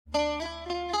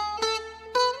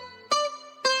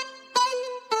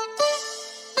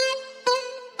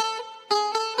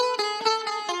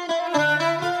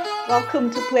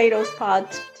Welcome to Plato's Pod.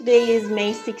 Today is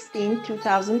May 16,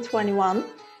 2021.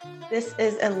 This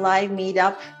is a live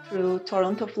meetup through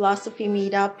Toronto Philosophy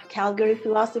Meetup, Calgary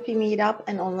Philosophy Meetup,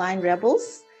 and Online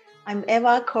Rebels. I'm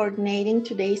Eva, coordinating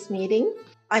today's meeting.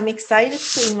 I'm excited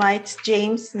to invite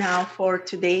James now for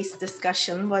today's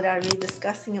discussion. What are we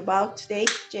discussing about today,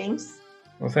 James?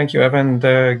 Well, thank you, Evan.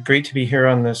 Great to be here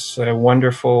on this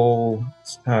wonderful,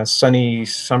 sunny,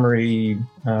 summery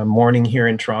morning here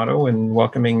in Toronto, and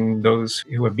welcoming those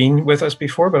who have been with us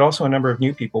before, but also a number of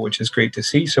new people, which is great to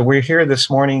see. So we're here this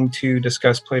morning to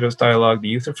discuss Plato's dialogue, the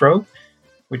Euthyphro,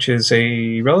 which is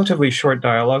a relatively short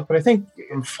dialogue, but I think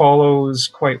it follows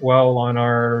quite well on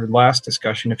our last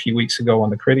discussion a few weeks ago on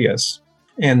the Critias.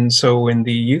 And so in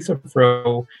the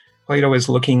Euthyphro, Plato is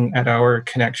looking at our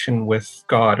connection with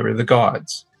God or the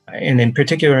gods, and in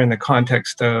particular in the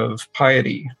context of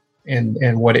piety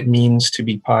and what it means to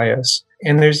be pious.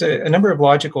 And there's a number of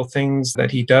logical things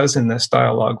that he does in this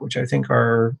dialogue, which I think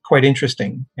are quite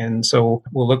interesting. And so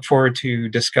we'll look forward to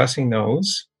discussing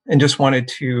those. And just wanted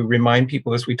to remind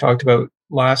people, as we talked about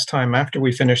last time, after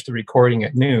we finished the recording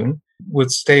at noon,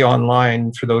 would stay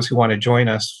online for those who want to join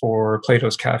us for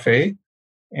Plato's Cafe.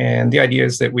 And the idea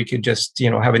is that we could just,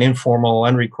 have an informal,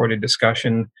 unrecorded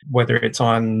discussion, whether it's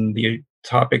on the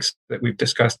topics that we've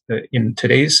discussed in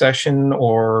today's session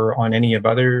or on any of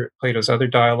Plato's other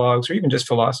dialogues, or even just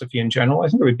philosophy in general. I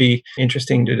think it would be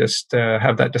interesting to just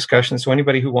have that discussion. So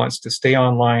anybody who wants to stay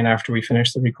online after we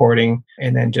finish the recording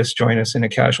and then just join us in a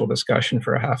casual discussion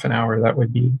for a half an hour, that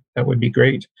would be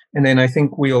great. And then I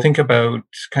think we'll think about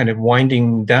kind of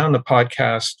winding down the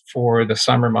podcast for the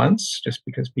summer months, just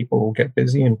because people get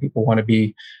busy and people want to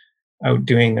be out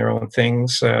doing their own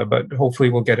things. But hopefully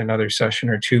we'll get another session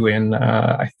or two in.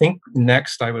 I think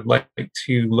next I would like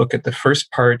to look at the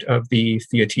first part of the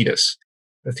Theaetetus.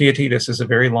 The Theaetetus is a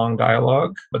very long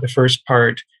dialogue, but the first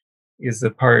part is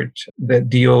the part that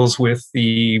deals with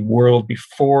the world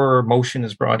before motion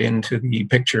is brought into the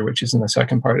picture, which is in the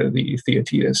second part of the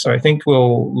Theaetetus. So I think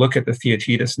we'll look at the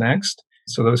Theaetetus next.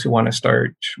 So those who want to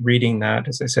start reading that,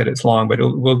 as I said, it's long, but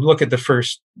we'll look at the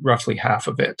first roughly half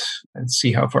of it and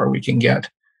see how far we can get.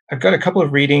 I've got a couple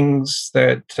of readings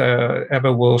that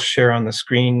Eva will share on the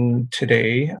screen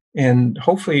today, and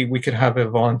hopefully we could have a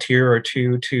volunteer or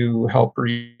two to help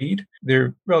read.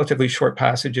 They're relatively short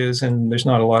passages and there's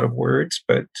not a lot of words,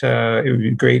 but it would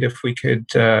be great if we could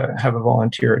have a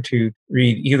volunteer or two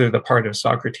read either the part of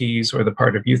Socrates or the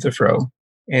part of Euthyphro.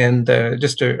 And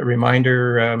just a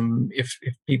reminder, if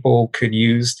people could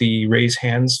use the raise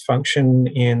hands function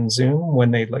in Zoom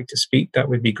when they'd like to speak, that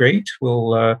would be great.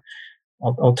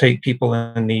 I'll take people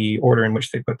in the order in which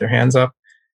they put their hands up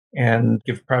and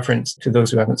give preference to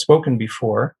those who haven't spoken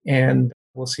before. And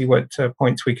we'll see what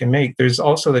points we can make. There's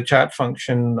also the chat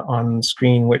function on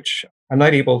screen, which I'm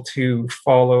not able to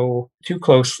follow too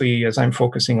closely as I'm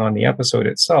focusing on the episode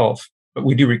itself, but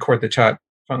we do record the chat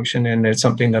function, and it's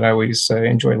something that I always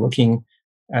enjoy looking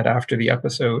at after the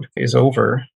episode is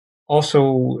over.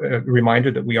 Also, a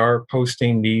reminder that we are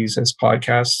posting these as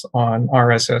podcasts on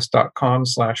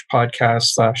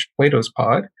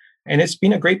rss.com/podcast/PlatosPod. And it's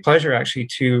been a great pleasure actually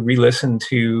to re-listen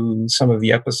to some of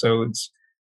the episodes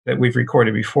that we've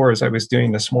recorded before. As I was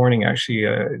doing this morning, actually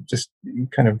just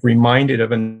kind of reminded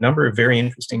of a number of very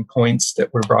interesting points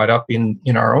that were brought up in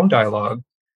our own dialogue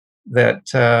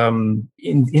that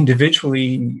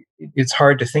individually it's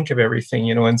hard to think of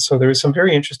everything, and so there were some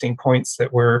very interesting points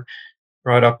that were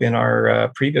brought up in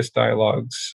our previous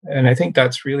dialogues. And I think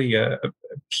that's really a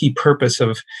key purpose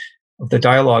of the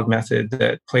dialogue method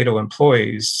that Plato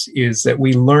employs, is that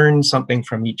we learn something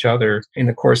from each other in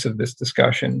the course of this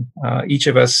discussion. Each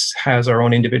of us has our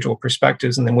own individual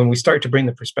perspectives, and then when we start to bring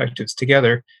the perspectives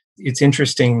together, it's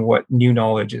interesting what new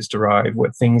knowledge is derived,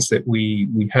 what things that we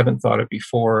haven't thought of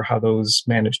before, how those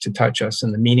manage to touch us,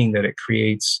 and the meaning that it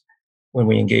creates when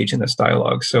we engage in this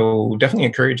dialogue. So definitely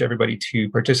encourage everybody to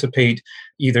participate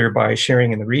either by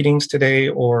sharing in the readings today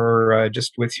or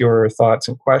just with your thoughts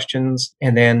and questions.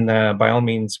 And then by all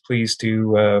means, please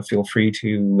do feel free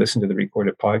to listen to the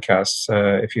recorded podcasts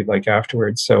if you'd like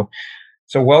afterwards.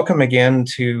 So welcome again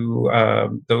to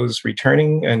those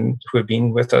returning and who have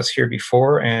been with us here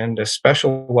before, and a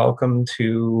special welcome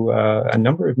to a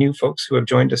number of new folks who have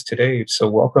joined us today. So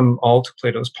welcome all to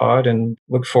Plato's Pod, and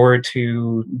look forward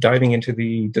to diving into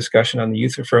the discussion on the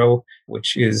Euthyphro,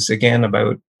 which is again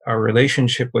about our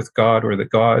relationship with God or the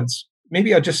gods.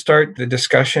 Maybe I'll just start the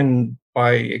discussion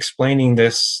by explaining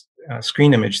this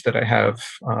screen image that I have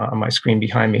on my screen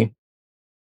behind me.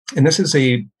 And this is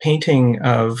a painting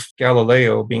of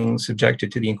Galileo being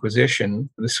subjected to the Inquisition.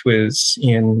 This was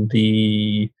in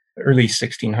the early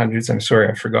 1600s. I'm sorry,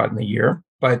 I've forgotten the year.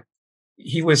 But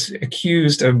he was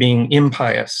accused of being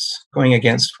impious, going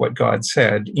against what God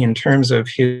said in terms of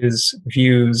his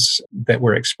views that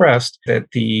were expressed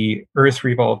that the earth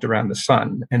revolved around the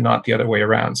sun and not the other way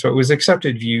around. So it was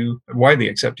widely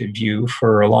accepted view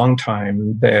for a long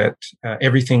time that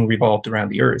everything revolved around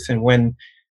the earth. And when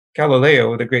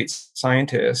Galileo, the great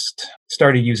scientist,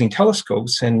 started using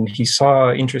telescopes and he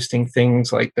saw interesting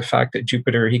things like the fact that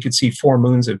he could see 4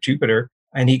 moons of Jupiter,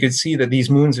 and he could see that these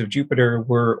moons of Jupiter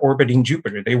were orbiting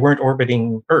Jupiter. They weren't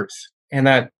orbiting Earth. And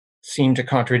that seemed to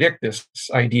contradict this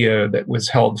idea that was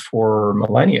held for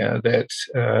millennia that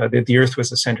the Earth was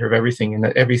the center of everything and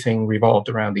that everything revolved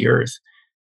around the Earth.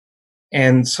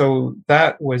 And so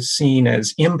that was seen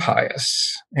as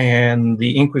impious. And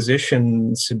the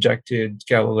Inquisition subjected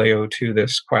Galileo to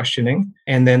this questioning.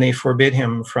 And then they forbid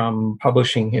him from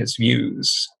publishing his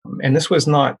views. And this was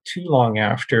not too long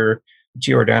after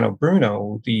Giordano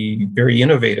Bruno, the very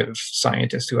innovative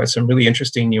scientist who had some really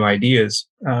interesting new ideas,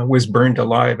 was burned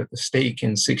alive at the stake in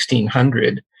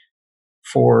 1600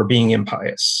 for being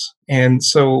impious. And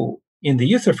so in the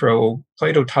Euthyphro,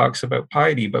 Plato talks about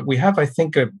piety, but we have, I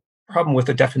think, a problem with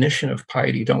the definition of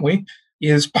piety, don't we?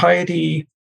 Is piety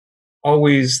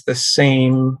always the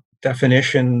same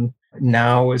definition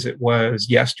now as it was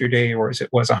yesterday, or as it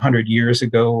was 100 years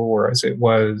ago, or as it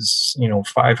was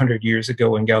 500 years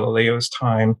ago in Galileo's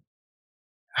time?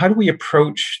 How do we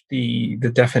approach the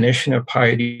definition of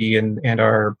piety and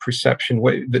our perception,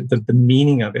 the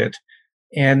meaning of it?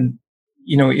 And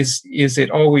is it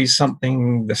always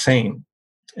something the same?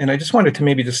 And I just wanted to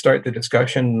maybe just start the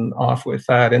discussion off with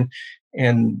that, and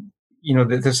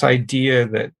this idea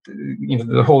that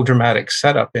the whole dramatic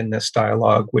setup in this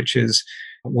dialogue, which is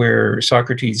where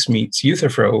Socrates meets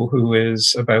Euthyphro, who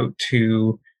is about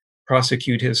to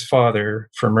prosecute his father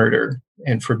for murder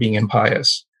and for being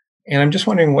impious. And I'm just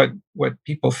wondering what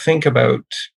people think about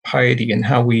piety and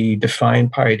how we define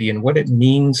piety and what it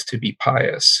means to be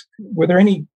pious. Were there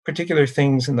any particular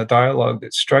things in the dialogue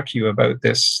that struck you about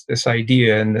this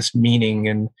idea and this meaning,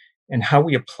 and how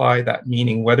we apply that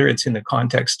meaning, whether it's in the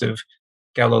context of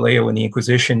Galileo and the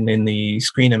Inquisition in the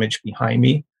screen image behind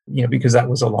me, because that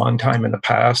was a long time in the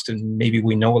past and maybe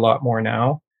we know a lot more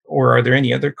now? Or are there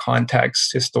any other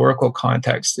contexts, historical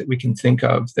contexts, that we can think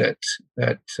of that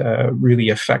really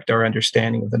affect our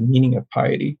understanding of the meaning of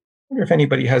piety? I wonder if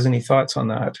anybody has any thoughts on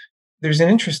that. There's an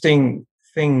interesting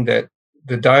thing that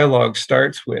the dialogue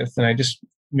starts with, and I just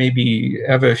maybe,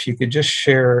 Eva, if you could just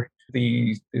share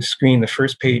the screen, the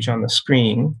first page on the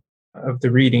screen of the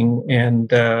reading,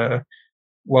 and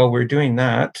while we're doing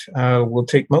that, we'll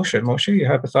take Moshe. Moshe, you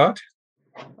have a thought?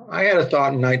 I had a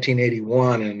thought in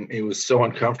 1981, and it was so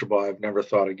uncomfortable, I've never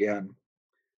thought again.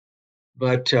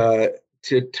 But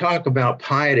to talk about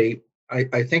piety,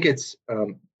 I think it's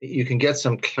you can get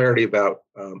some clarity about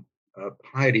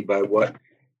piety by what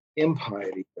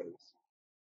impiety is.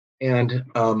 And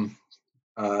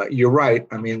you're right.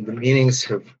 I mean, the meanings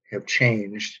have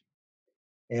changed.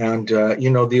 And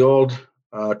the old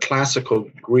classical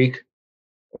Greek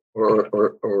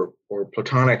or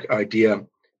Platonic idea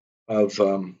of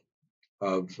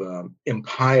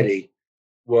impiety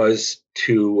was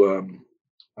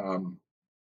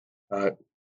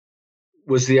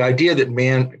was the idea that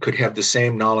man could have the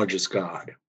same knowledge as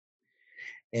God,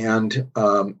 and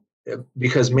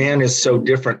because man is so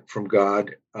different from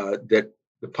God, that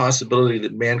the possibility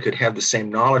that man could have the same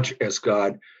knowledge as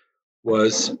God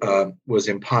was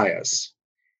impious,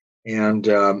 and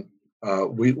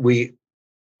we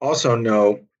also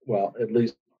know, well, at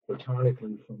least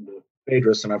platonically from the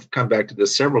Phaedrus, and I've come back to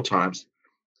this several times,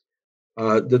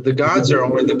 that the gods are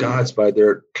only the gods by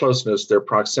their closeness, their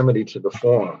proximity to the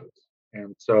forms.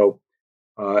 And so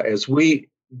as we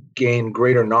gain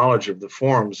greater knowledge of the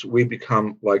forms, we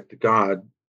become like the god,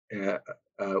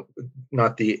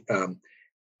 not the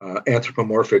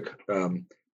anthropomorphic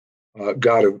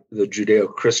God of the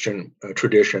Judeo-Christian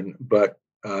tradition, but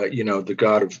the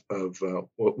God of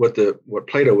what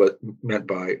Plato meant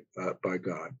by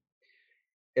God.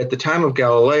 At the time of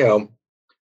Galileo,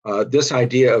 this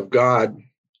idea of God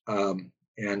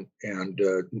and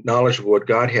knowledge of what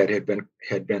God had been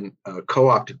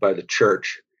co-opted by the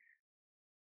church,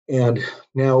 and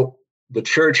now the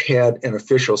church had an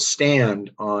official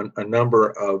stand on a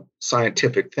number of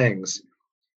scientific things,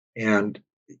 and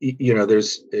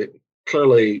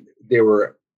clearly they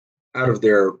were out of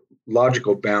their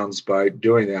logical bounds by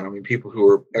doing that. I mean, people who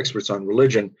are experts on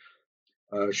religion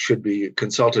should be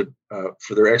consulted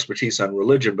for their expertise on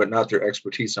religion, but not their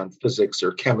expertise on physics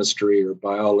or chemistry or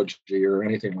biology or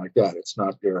anything like that. It's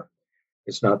not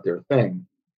their thing.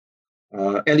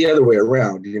 And the other way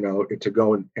around, to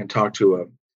go and talk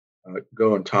to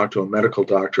go and talk to a medical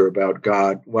doctor about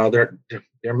God. Well, they're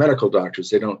medical doctors.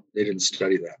 They didn't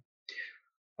study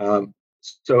that.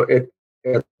 So at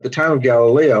the time of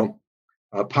Galileo,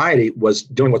 piety was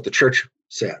doing what the church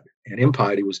said, and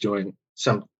impiety was doing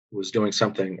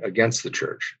something against the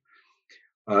church.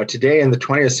 Today in the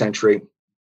 20th century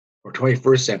or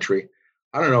 21st century,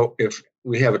 I don't know if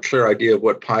we have a clear idea of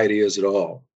what piety is at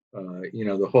all.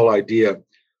 The whole idea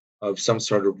of some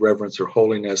sort of reverence or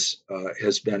holiness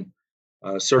has been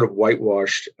sort of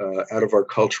whitewashed out of our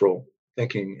cultural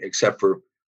thinking, except for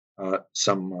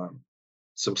some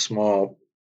small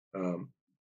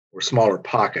or smaller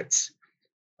pockets.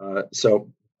 So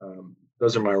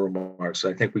those are my remarks.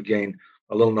 I think we gain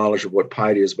a little knowledge of what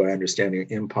piety is by understanding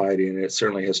impiety, and it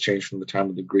certainly has changed from the time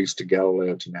of the Greeks to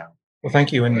Galileo to now. Well,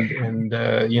 thank you. And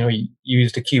you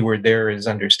used a key word there is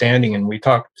understanding. And we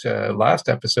talked last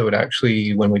episode,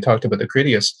 actually, when we talked about the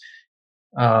Critias,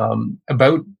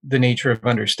 about the nature of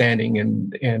understanding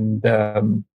and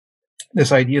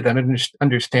this idea that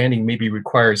understanding maybe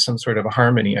requires some sort of a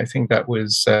harmony. I think that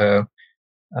was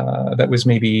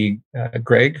maybe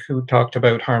Greg who talked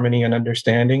about harmony and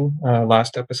understanding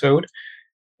last episode.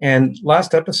 And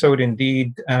last episode,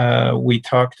 indeed, we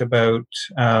talked about,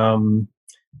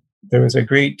 there was a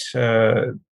great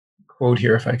quote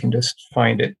here, if I can just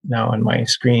find it now on my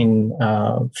screen,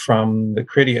 from the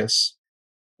Critias,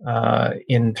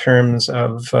 in terms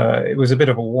of, it was a bit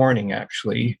of a warning,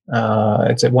 actually.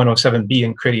 It's at 107b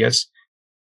in Critias,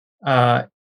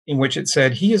 in which it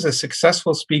said, "He is a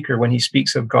successful speaker when he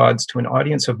speaks of gods to an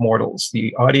audience of mortals.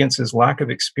 The audience's lack of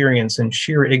experience and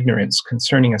sheer ignorance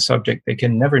concerning a subject they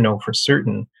can never know for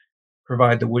certain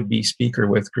provide the would-be speaker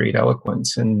with great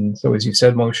eloquence." And so, as you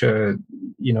said, Moshe,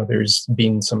 there's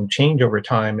been some change over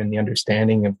time in the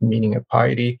understanding of the meaning of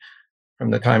piety from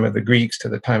the time of the Greeks to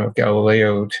the time of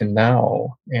Galileo to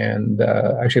now. And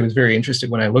actually, I was very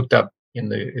interested when I looked up in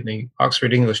the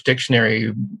Oxford English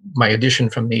Dictionary, my edition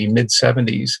from the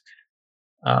mid-70s.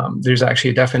 There's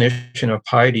actually a definition of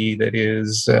piety that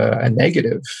is a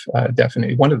negative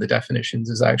definition. One of the definitions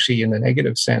is actually in the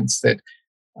negative sense that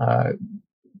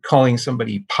calling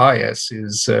somebody pious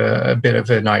is a bit of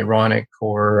an ironic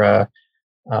or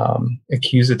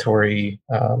accusatory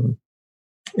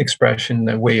expression,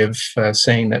 a way of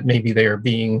saying that maybe they are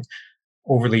being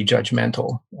overly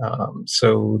judgmental.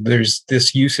 So there's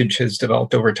this usage has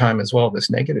developed over time as well,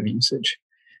 this negative usage.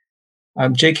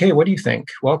 JK, what do you think?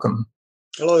 Welcome.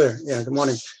 Hello there. Yeah, good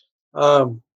morning.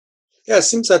 It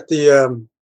seems that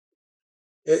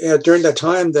during that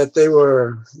time that they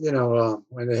were,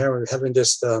 when they were having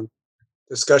this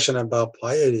discussion about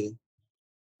piety,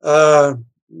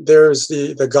 there's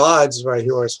the gods, right,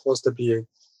 who are supposed to be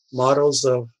models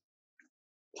of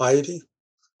piety,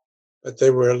 but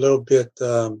they were a little bit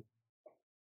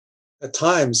at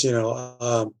times, they're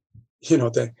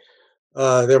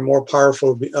more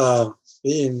powerful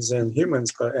beings than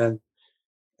humans,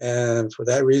 and for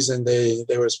that reason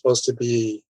they were supposed to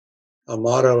be a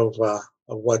model of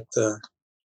what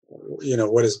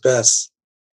what is best.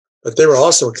 But they were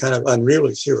also kind of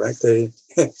unruly too, right?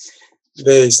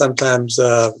 They sometimes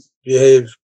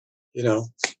behave,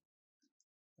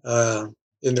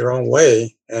 in their own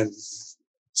way, and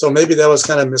so maybe that was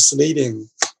kind of misleading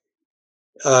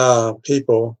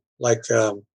people like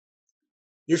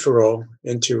Euthyphro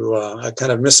into a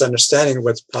kind of misunderstanding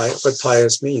what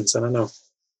pious means. I don't know,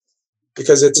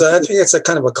 because I think it's a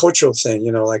kind of a cultural thing,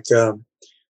 like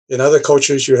in other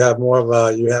cultures you have more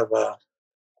of you have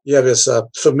this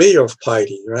familial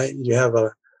piety, right? You have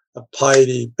a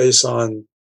piety based on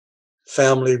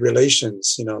family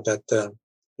relations, that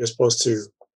you're supposed to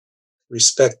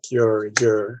respect your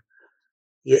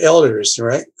elders,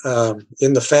 right,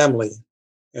 in the family,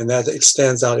 and that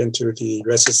extends out into the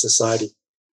rest of society.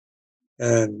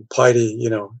 And piety,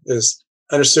 is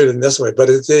understood in this way. But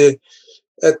at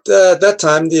that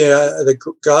time, the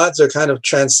gods are kind of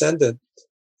transcendent,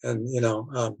 and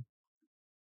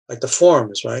like the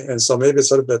forms, right? And so maybe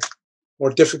it's a little bit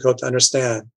more difficult to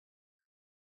understand,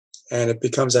 and it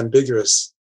becomes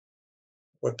ambiguous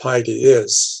what piety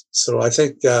is. So I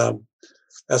think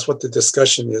that's what the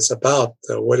discussion is about.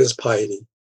 What is piety?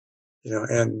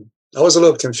 And I was a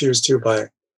little confused too by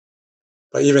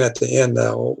even at the end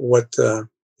what the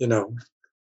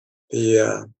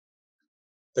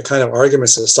kind of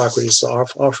arguments that Socrates is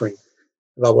offering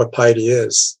about what piety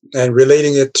is, and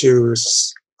relating it to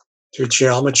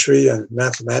geometry and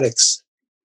mathematics.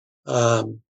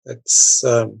 It's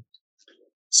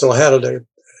so how did it,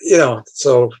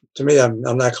 so to me, I'm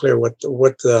not clear what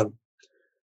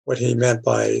he meant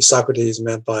by Socrates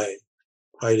meant by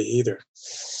piety either.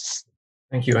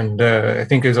 Thank you. And I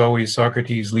think, as always,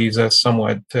 Socrates leaves us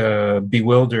somewhat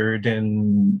bewildered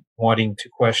and wanting to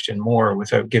question more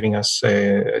without giving us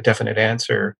a definite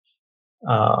answer.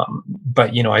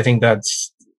 But I think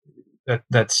that's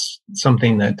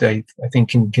something that I think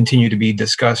can continue to be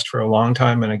discussed for a long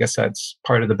time. And I guess that's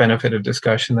part of the benefit of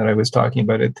discussion that I was talking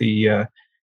about at the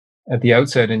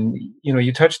outset. And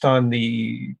you touched on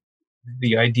the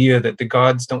idea that the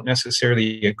gods don't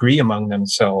necessarily agree among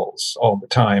themselves all the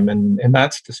time, and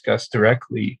that's discussed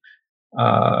directly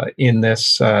in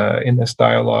this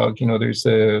dialogue. There's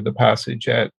the passage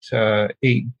at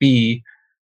 8b.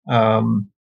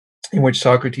 In which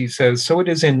Socrates says, "So it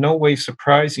is in no way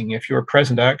surprising if your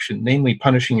present action, namely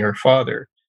punishing your father,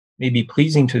 may be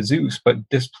pleasing to Zeus, but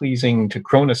displeasing to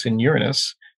Cronus and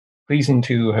Uranus, pleasing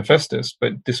to Hephaestus,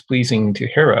 but displeasing to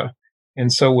Hera,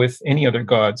 and so with any other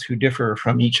gods who differ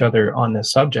from each other on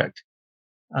this subject."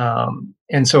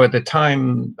 And so at the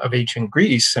time of ancient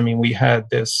Greece, I mean, we had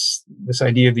this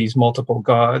idea of these multiple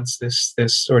gods, this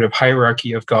sort of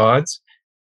hierarchy of gods,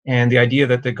 and the idea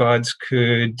that the gods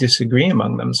could disagree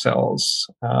among themselves.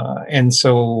 And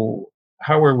so,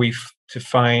 how are we to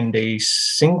find a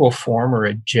single form or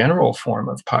a general form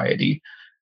of piety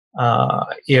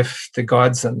if the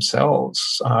gods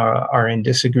themselves are in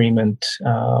disagreement?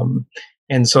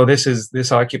 And so,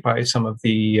 this occupies some of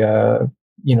the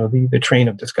train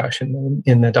of discussion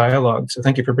in the dialogue. So,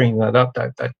 thank you for bringing that up.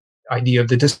 That idea of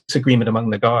the disagreement among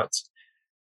the gods.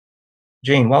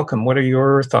 Jane, welcome. What are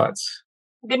your thoughts?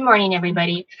 Good morning,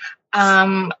 everybody.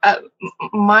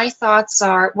 My thoughts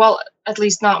are, well, at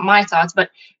least not my thoughts,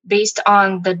 but based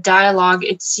on the dialogue,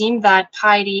 it seemed that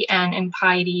piety and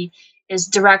impiety is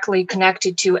directly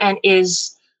connected to and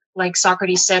is, like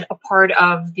Socrates said, a part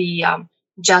of the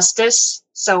justice.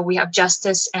 So we have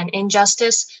justice and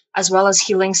injustice, as well as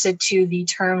he links it to the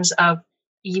terms of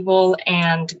evil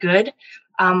and good.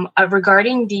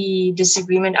 Regarding the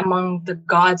disagreement among the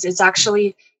gods, it's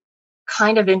actually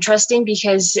kind of interesting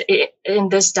because in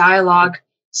this dialogue,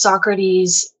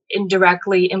 Socrates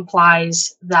indirectly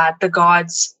implies that the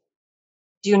gods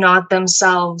may not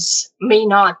themselves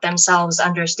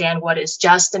understand what is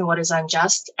just and what is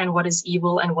unjust, and what is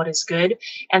evil and what is good,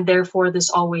 and therefore this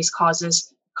always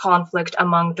causes conflict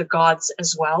among the gods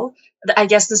as well. I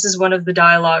guess this is one of the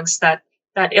dialogues that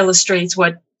illustrates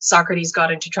what Socrates got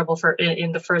into trouble for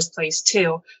in the first place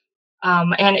too.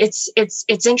 And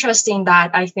it's interesting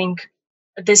that I think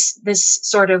this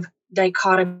sort of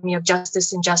dichotomy of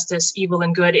justice, injustice, evil,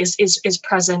 and good is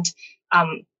present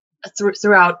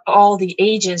throughout all the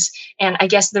ages. And I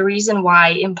guess the reason why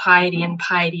impiety and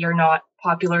piety are not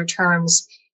popular terms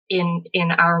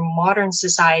in our modern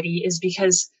society is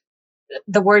because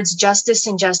the words justice,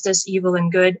 injustice, evil,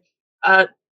 and good,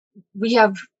 we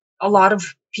have a lot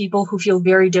of people who feel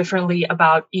very differently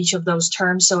about each of those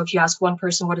terms. So if you ask one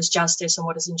person what is justice and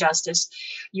what is injustice,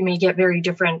 you may get very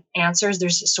different answers.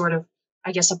 There's a sort of,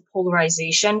 I guess, a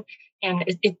polarization. And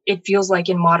it feels like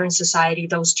in modern society,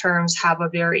 those terms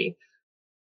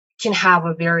can have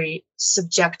a very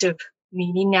subjective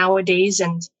meaning nowadays.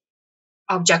 And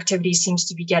objectivity seems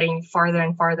to be getting farther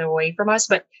and farther away from us.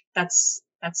 But that's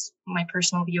my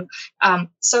personal view.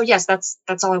 So yes, that's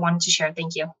all I wanted to share.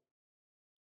 Thank you.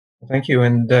 Thank you.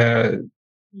 And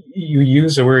you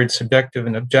use the word subjective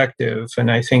and objective, and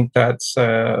I think that's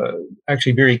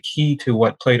actually very key to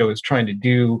what Plato is trying to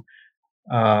do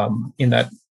in that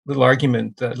little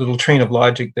argument, that little train of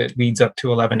logic that leads up to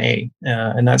 11a.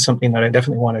 And that's something that I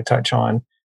definitely want to touch on,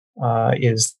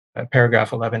 is paragraph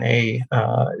 11a,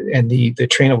 and the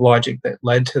train of logic that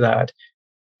led to that,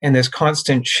 and this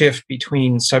constant shift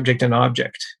between subject and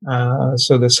object.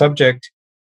 So the subject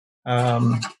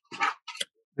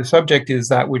is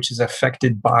that which is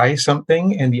affected by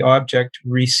something, and the object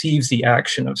receives the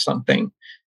action of something.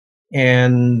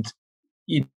 And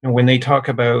when they talk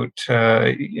about,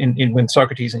 when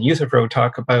Socrates and Euthyphro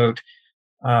talk about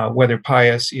whether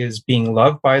pious is being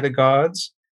loved by the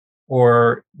gods,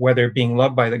 or whether being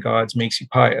loved by the gods makes you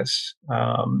pious,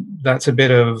 that's a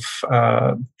bit of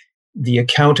the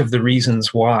account of the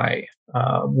reasons why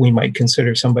we might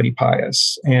consider somebody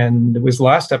pious. And it was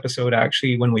last episode,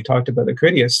 actually, when we talked about the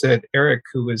Critias, that Eric,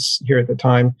 who was here at the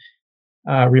time,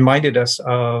 reminded us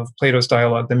of Plato's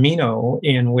dialogue, the Meno,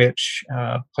 in which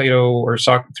Plato,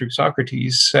 through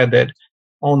Socrates, said that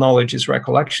all knowledge is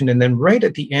recollection. And then right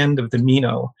at the end of the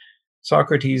Meno,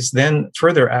 Socrates then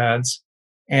further adds,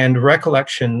 and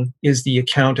recollection is the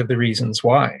account of the reasons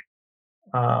why.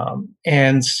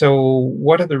 And so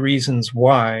what are the reasons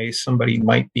why somebody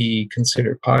might be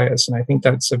considered pious? And I think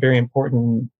that's a very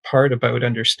important part about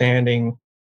understanding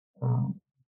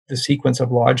the sequence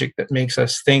of logic that makes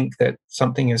us think that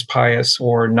something is pious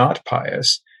or not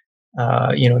pious.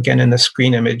 Again, in the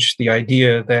screen image, the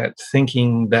idea that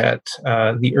thinking that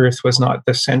the Earth was not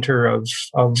the center of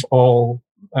all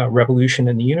revolution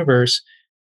in the universe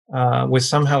was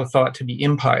somehow thought to be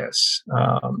impious.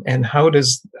 And how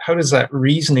does that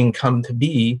reasoning come to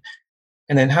be?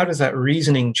 And then how does that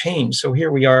reasoning change? So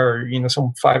here we are,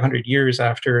 some 500 years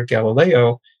after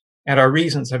Galileo, and our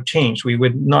reasons have changed. We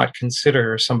would not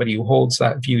consider somebody who holds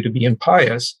that view to be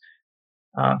impious,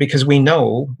 because we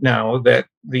know now that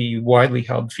the widely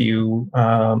held view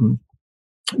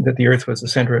that the Earth was the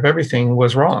center of everything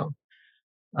was wrong.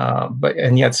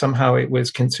 And yet somehow it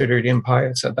was considered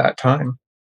impious at that time.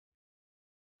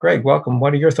 Greg, welcome.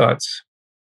 What are your thoughts?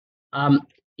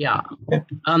 Yeah.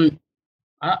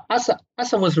 As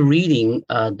I was reading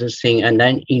this thing, and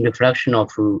then in reflection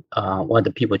of what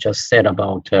the people just said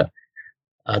about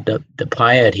the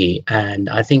piety, and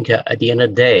I think at the end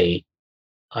of the day,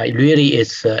 it really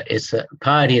is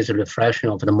piety is a reflection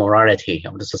of the morality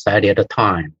of the society at the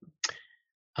time,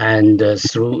 and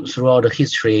throughout the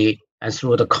history and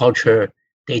through the culture,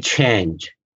 they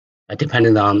change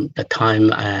depending on the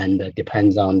time and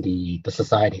depends on the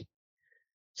society.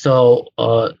 So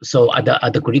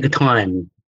at the Greek time,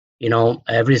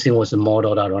 everything was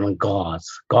modeled around gods.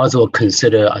 Gods were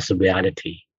considered as a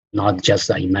reality, not just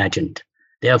imagined.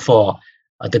 Therefore,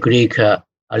 the Greek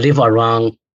live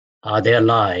around their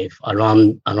life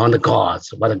around the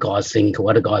gods, what the gods think,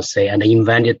 what the gods say, and they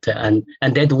invent it, and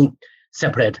they don't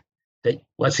separate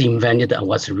what's invented and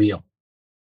what's real.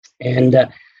 And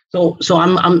so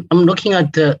I'm looking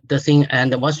at the thing,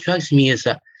 and what strikes me is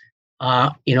that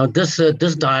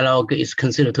this dialogue is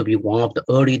considered to be one of the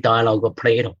early dialogue of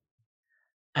Plato.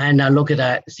 And I look at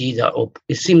that, see that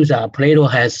it seems that Plato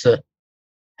has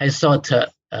thought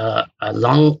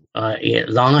long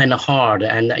and hard,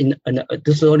 and in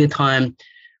this early time,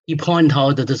 he pointed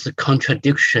out that there's a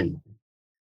contradiction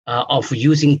of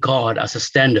using God as a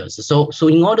standard. So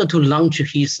in order to launch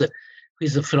his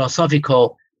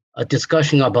philosophical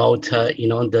discussion about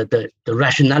the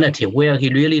rationality, where he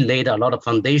really laid a lot of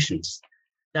foundations,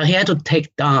 that he had to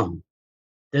take down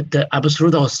the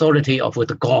absolute authority of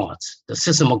the gods, the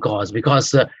system of gods,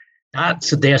 because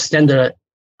that's their standards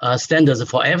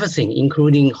for everything,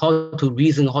 including how to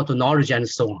reason, how to knowledge, and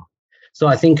so on. So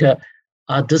I think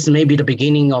this may be the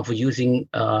beginning of using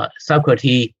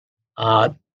Socrates,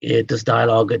 this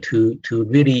dialogue to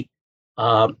really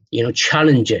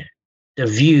challenge the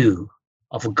view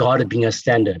of God being a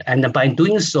standard. And by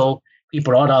doing so, he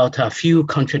brought out a few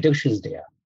contradictions there,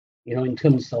 in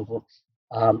terms of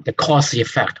the cause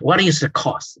effect. What is the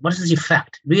cause? What is the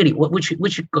effect? Really,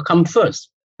 which come first?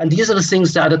 And these are the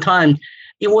things that at the time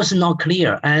it was not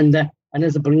clear. And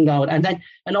as bring out,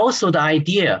 and also the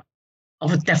idea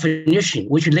of a definition,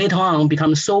 which later on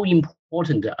becomes so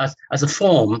important as a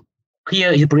form.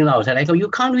 Here he brings out that you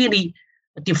can't really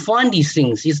define these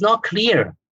things. It's not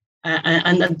clear.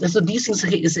 And so these things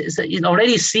is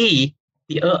already see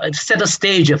the set a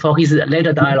stage for his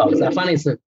later dialogues. I find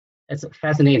it's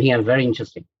fascinating and very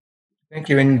interesting. Thank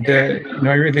you. And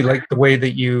I really like the way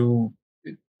that you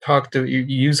you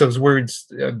use those words,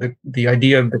 the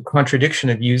idea of the contradiction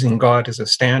of using God as a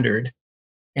standard,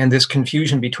 and this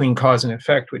confusion between cause and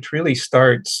effect, which really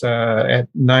starts at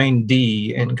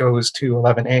 9D and goes to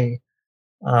 11A.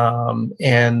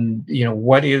 And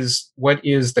what is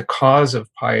the cause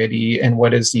of piety and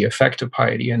what is the effect of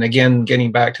piety? And again,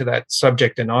 getting back to that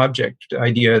subject and object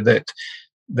idea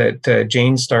that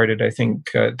Jane started, I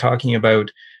think, talking about,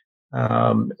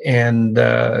 and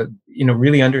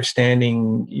really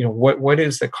understanding, what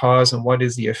is the cause and what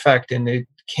is the effect, and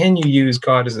can you use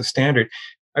God as a standard?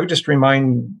 I would just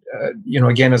remind,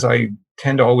 again, as I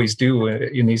tend to always do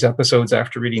in these episodes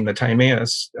after reading the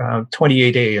Timaeus,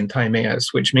 28a in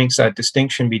Timaeus, which makes that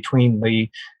distinction between the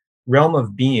realm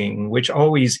of being, which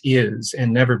always is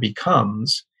and never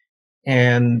becomes,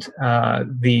 and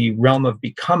the realm of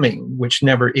becoming, which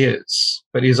never is,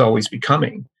 but is always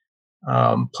becoming.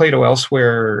 Plato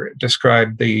elsewhere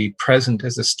described the present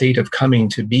as a state of coming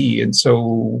to be. And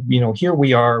so, here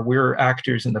we're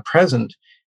actors in the present,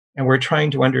 and we're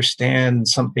trying to understand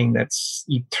something that's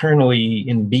eternally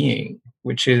in being,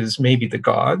 which is maybe the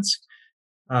gods.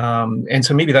 And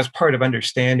so maybe that's part of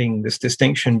understanding this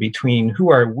distinction between who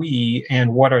are we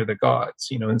and what are the gods.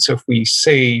 And so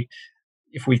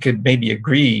if we could maybe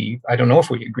agree, I don't know if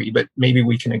we agree, but maybe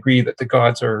we can agree that the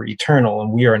gods are eternal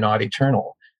and we are not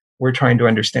eternal. We're trying to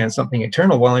understand something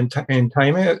eternal. Well, in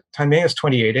Timaeus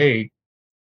 28a,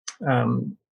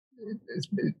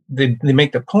 they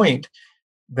make the point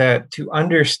that to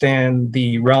understand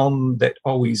the realm that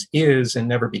always is and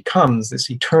never becomes,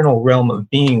 this eternal realm of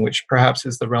being, which perhaps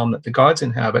is the realm that the gods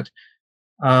inhabit,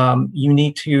 you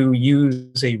need to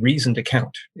use a reasoned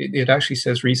account. It actually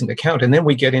says reasoned account. And then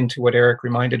we get into what Eric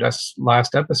reminded us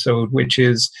last episode, which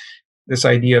is this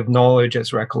idea of knowledge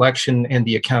as recollection and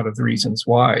the account of the reasons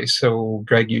why. So,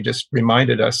 Greg, you just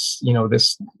reminded us,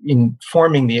 this in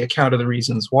forming the account of the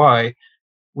reasons why,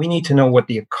 we need to know what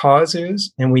the cause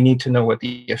is, and we need to know what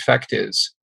the effect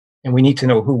is. And we need to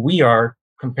know who we are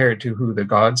compared to who the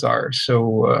gods are.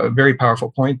 So a very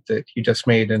powerful point that you just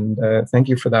made, and thank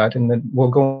you for that. And then we'll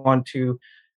go on to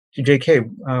JK.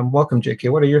 Welcome,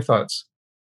 JK. What are your thoughts?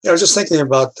 Yeah, I was just thinking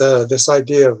about this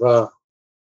idea of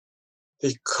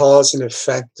the cause and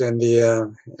effect, and we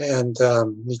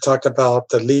talked about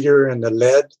the leader and the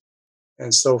led,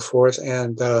 and so forth,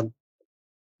 and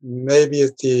maybe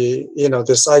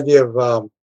this idea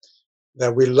of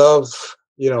that we love,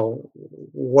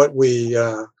 what we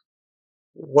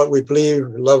believe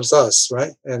loves us,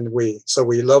 right? And we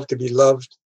love to be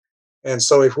loved, and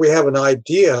so if we have an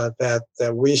idea that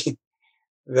we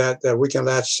can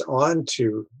latch on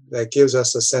to, that gives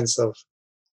us a sense of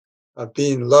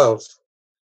being loved,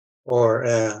 or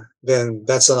then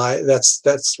that's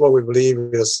what we believe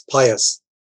is pious,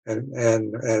 and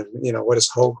what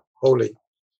is holy.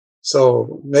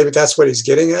 So maybe that's what he's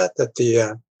getting at, that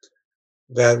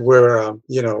that we're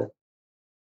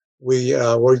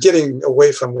we're getting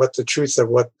away from what the truth of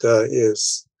what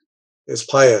is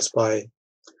pious by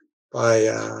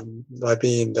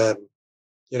being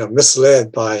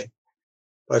misled by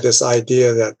this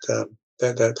idea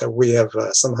that we have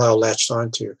somehow latched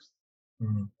onto.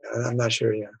 Mm-hmm. I'm not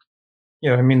sure.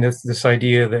 Yeah, I mean this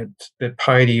idea that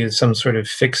piety is some sort of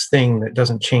fixed thing that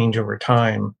doesn't change over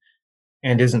time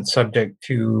and isn't subject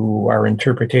to our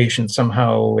interpretation.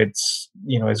 Somehow it's,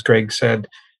 as Greg said,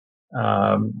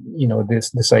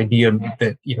 this idea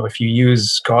that, if you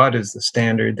use God as the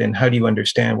standard, then how do you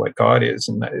understand what God is?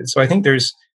 And so I think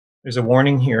there's a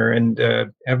warning here. And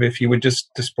Eva, if you would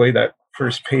just display that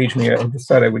first page, I just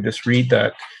thought I would just read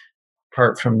that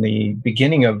part from the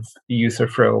beginning of the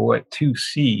Euthyphro at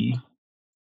 2c.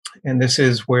 And this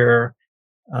is where,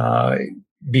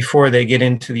 before they get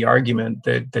into the argument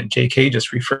that JK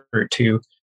just referred to,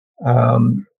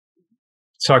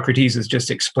 Socrates is just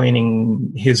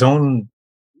explaining his own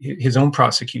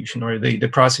prosecution, or the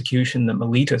prosecution that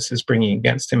Meletus is bringing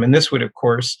against him. And this would, of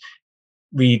course,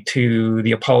 lead to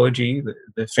the Apology,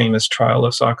 the famous trial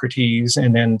of Socrates,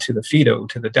 and then to the Phaedo,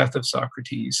 to the death of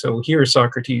Socrates. So here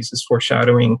Socrates is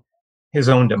foreshadowing his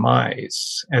own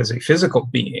demise as a physical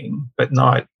being, but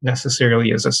not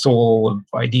necessarily as a soul of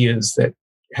ideas that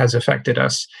has affected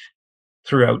us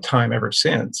throughout time ever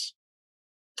since.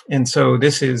 And so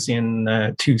this is in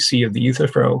 2c of the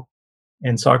Euthyphro,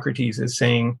 and Socrates is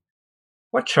saying,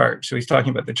 what charge? So he's talking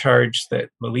about the charge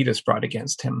that Meletus brought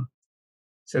against him.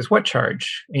 He says, what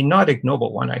charge? A not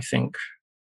ignoble one, I think.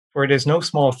 For it is no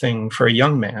small thing for a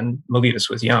young man, Meletus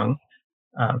was young,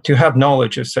 to have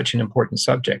knowledge of such an important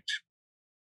subject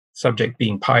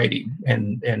being piety,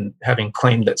 and having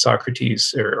claimed that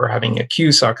Socrates, or having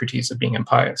accused Socrates of being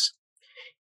impious.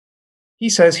 He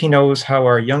says he knows how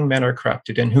our young men are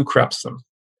corrupted and who corrupts them.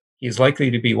 He is likely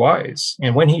to be wise,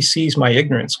 and when he sees my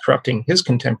ignorance corrupting his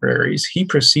contemporaries, he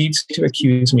proceeds to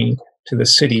accuse me to the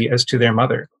city as to their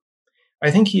mother. I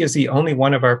think he is the only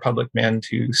one of our public men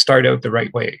to start out the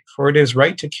right way, for it is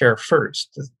right to care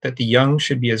first that the young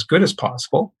should be as good as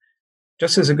possible,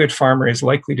 just as a good farmer is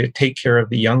likely to take care of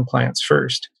the young plants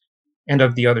first, and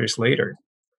of the others later.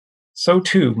 So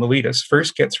too, Meletus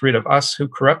first gets rid of us who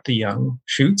corrupt the young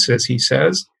shoots, as he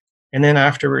says, and then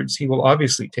afterwards he will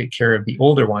obviously take care of the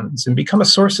older ones and become a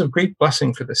source of great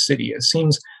blessing for the city, as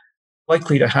seems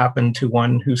likely to happen to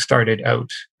one who started out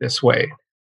this way.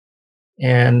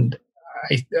 And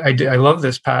I love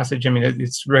this passage. I mean,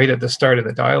 it's right at the start of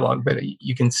the dialogue, but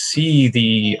you can see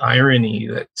the irony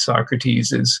that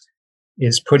Socrates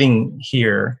is putting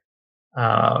here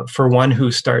for one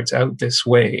who starts out this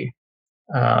way.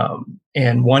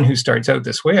 And one who starts out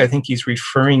this way, I think he's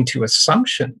referring to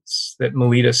assumptions that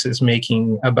Meletus is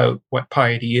making about what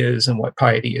piety is and what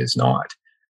piety is not.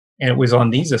 And it was on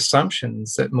these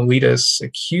assumptions that Meletus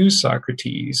accused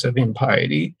Socrates of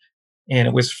impiety. And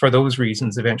it was for those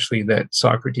reasons eventually that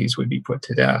Socrates would be put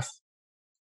to death.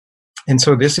 And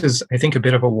so this is, I think, a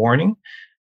bit of a warning.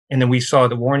 And then we saw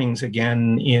the warnings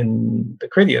again in the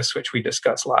Critias, which we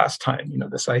discussed last time.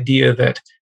 This idea that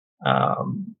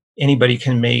anybody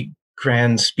can make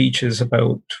grand speeches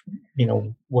about,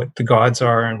 what the gods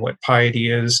are and what piety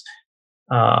is.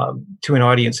 to an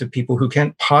audience of people who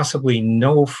can't possibly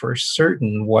know for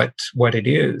certain what it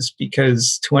is,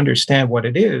 because to understand what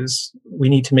it is, we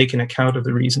need to make an account of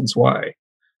the reasons why.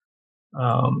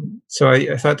 So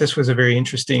I thought this was a very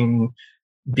interesting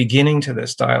beginning to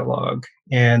this dialogue,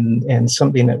 and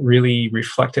something that really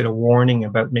reflected a warning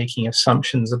about making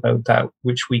assumptions about that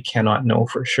which we cannot know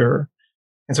for sure.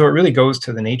 And so it really goes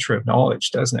to the nature of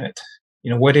knowledge, doesn't it?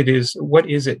 What it is, what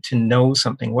is it to know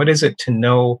something? What is it to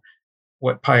know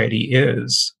what piety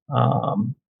is,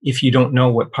 if you don't know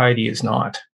what piety is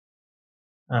not?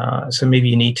 So maybe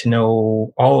you need to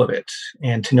know all of it,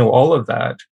 and to know all of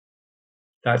that,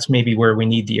 that's maybe where we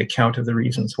need the account of the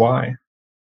reasons why.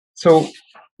 So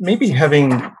maybe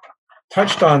having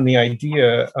touched on the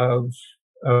idea of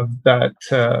that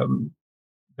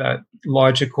that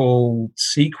logical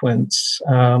sequence,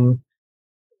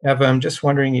 Eva, I'm just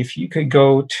wondering if you could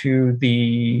go to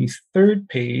the third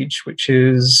page, which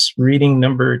is reading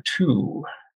number 2.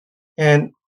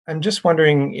 And I'm just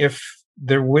wondering if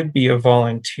there would be a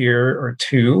volunteer or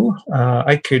two.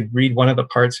 I could read one of the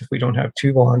parts if we don't have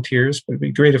 2 volunteers, but it'd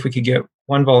be great if we could get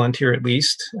 1 volunteer at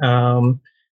least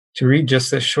to read just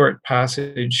this short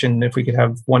passage. And if we could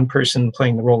have 1 person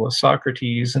playing the role of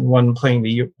Socrates and 1 playing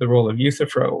the role of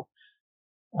Euthyphro.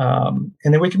 And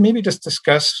then we can maybe just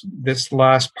discuss this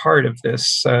last part of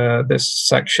this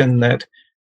section that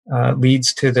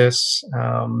leads to this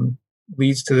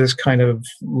kind of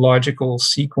logical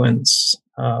sequence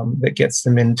that gets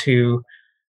them into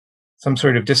some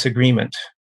sort of disagreement.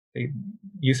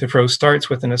 Euthyphro starts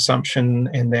with an assumption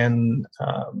and then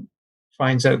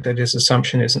finds out that his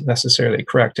assumption isn't necessarily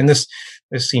correct. And this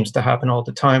seems to happen all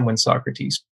the time when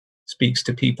Socrates speaks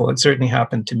to people. It certainly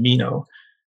happened to Meno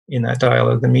in that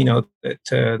dialogue. The Meno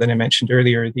that I mentioned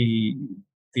earlier, the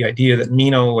idea that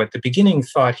Meno at the beginning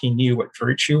thought he knew what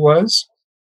virtue was.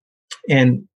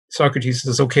 And Socrates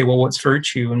says, okay, well, what's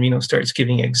virtue? And Meno starts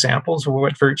giving examples of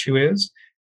what virtue is.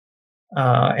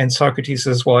 And Socrates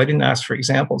says, well, I didn't ask for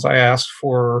examples. I asked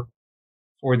for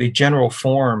the general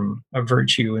form of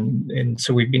virtue. And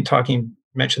so we've been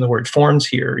mentioned the word forms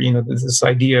here. There's this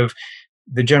idea of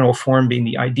the general form being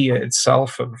the idea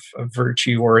itself of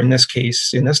virtue, or in this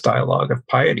case, in this dialogue, of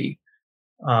piety.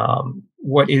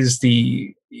 Is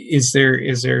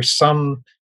there some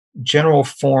general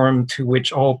form to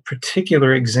which all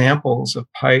particular examples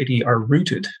of piety are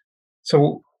rooted?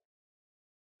 So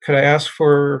could I ask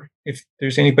for if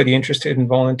there's anybody interested in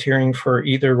volunteering for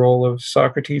either role of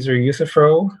Socrates or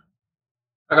Euthyphro?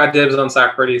 I got dibs on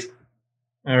Socrates.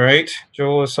 All right,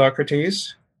 Joel is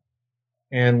Socrates.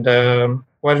 And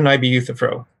why didn't I be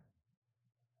Euthyphro?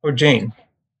 Or Jane?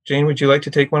 Jane, would you like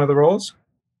to take one of the roles?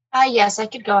 Yes, I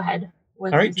could go ahead. All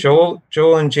right, Joel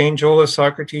and Jane. Joel is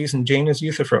Socrates and Jane is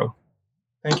Euthyphro.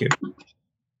 Thank you.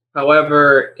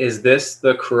 However, is this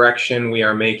the correction we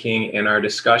are making in our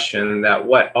discussion, that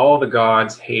what all the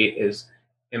gods hate is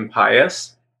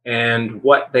impious and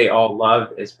what they all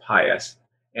love is pious,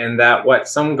 and that what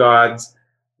some gods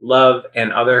love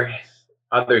and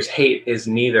others hate is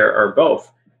neither or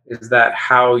both? Is that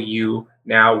how you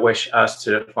now wish us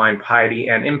to define piety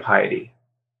and impiety?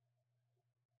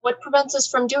 What prevents us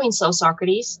from doing so,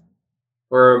 Socrates?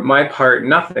 For my part,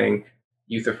 nothing,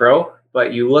 Euthyphro,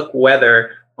 but you look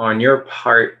whether on your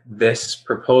part this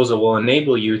proposal will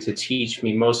enable you to teach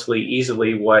me mostly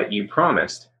easily what you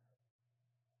promised.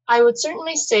 I would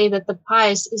certainly say that the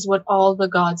pious is what all the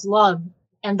gods love,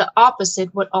 and the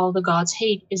opposite, what all the gods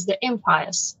hate, is the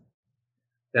impious.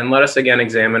 Then let us again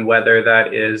examine whether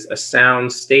that is a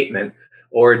sound statement,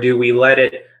 or do we let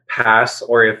it pass,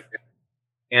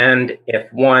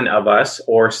 if one of us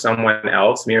or someone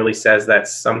else merely says that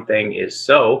something is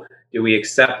so, do we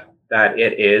accept that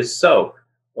it is so,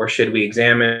 or should we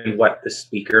examine what the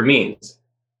speaker means?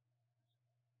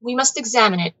 We must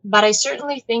examine it, but I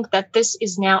certainly think that this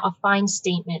is now a fine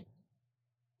statement.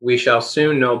 We shall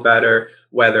soon know better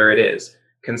whether it is.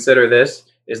 Consider this.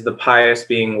 Is the pious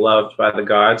being loved by the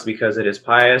gods because it is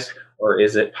pious, or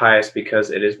is it pious because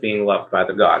it is being loved by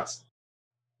the gods?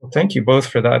 Well, thank you both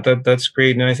for that. That's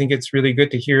great. And I think it's really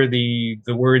good to hear the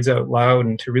words out loud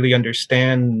and to really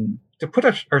understand, to put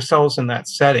ourselves in that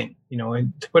setting,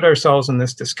 and to put ourselves in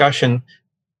this discussion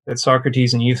that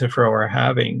Socrates and Euthyphro are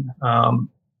having.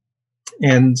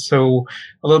 And so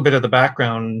a little bit of the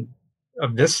background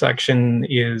of this section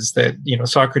is that,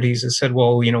 Socrates has said,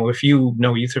 well, if you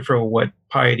know, Euthyphro, what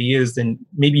piety is, then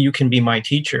maybe you can be my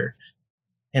teacher.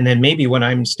 And then maybe when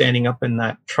I'm standing up in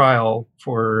that trial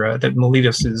for that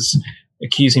Meletus is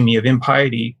accusing me of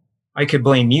impiety, I could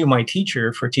blame you, my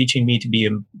teacher, for teaching me to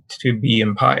be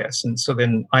impious. And so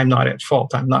then I'm not at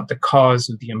fault. I'm not the cause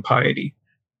of the impiety.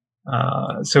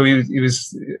 So he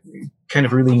was kind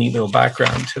of really neat little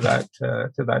background to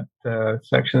that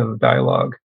section of the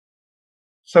dialogue.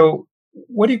 So,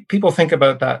 what do people think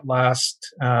about that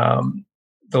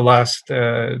the last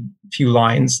few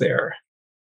lines there?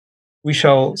 We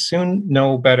shall soon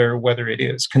know better whether it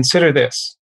is. Consider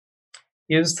this.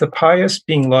 Is the pious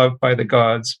being loved by the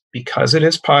gods because it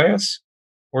is pious,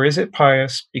 or is it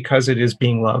pious because it is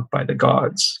being loved by the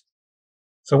gods?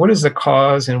 So what is the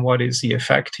cause and what is the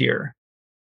effect here?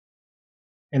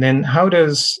 And then how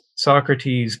does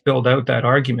Socrates build out that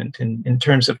argument in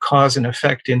terms of cause and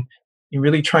effect in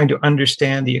really trying to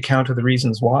understand the account of the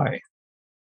reasons why?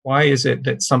 Why is it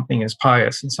that something is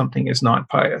pious and something is not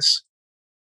pious?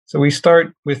 So we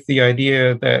start with the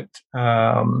idea that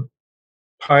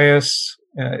pious,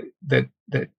 that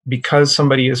because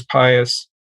somebody is pious,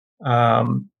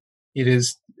 it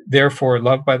is therefore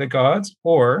loved by the gods,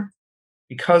 or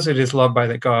because it is loved by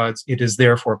the gods, it is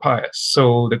therefore pious.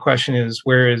 So the question is,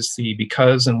 where is the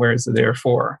because and where is the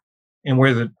therefore? And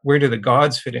where do the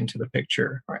gods fit into the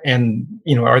picture? And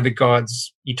are the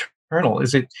gods eternal?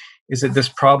 Is it this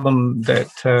problem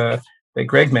that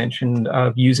Greg mentioned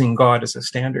of using God as a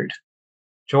standard?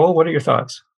 Joel, what are your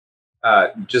thoughts?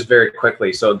 Just very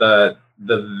quickly. So the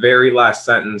very last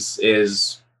sentence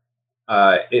is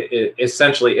it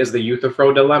essentially is the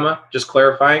Euthyphro dilemma. Just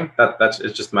clarifying that's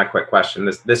just my quick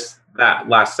question. That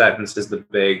last sentence is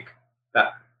that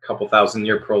couple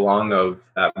thousand-year prolong of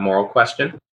that moral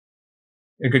question.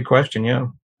 A good question. Yeah,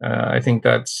 I think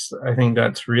that's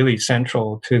really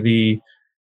central to the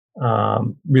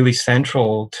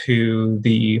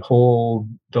whole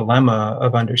dilemma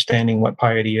of understanding what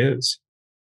piety is.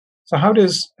 So how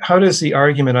does the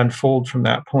argument unfold from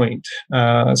that point?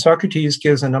 Socrates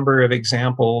gives a number of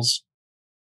examples.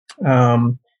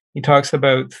 He talks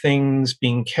about things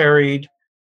being carried,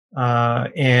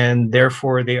 and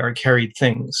therefore they are carried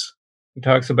things. He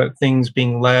talks about things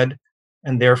being led,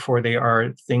 and therefore they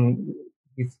are things.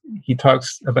 He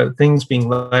talks about things being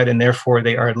led, and therefore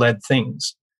they are led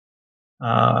things.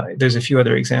 There's a few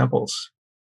other examples.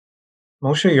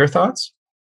 Moshe, your thoughts?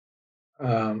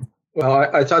 Well,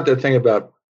 I thought the thing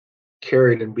about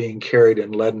carried and being carried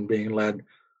and being led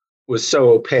was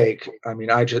so opaque. I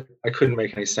mean, I couldn't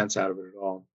make any sense out of it at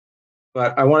all.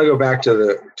 But I want to go back to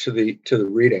the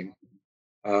reading.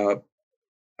 I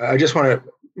just want to,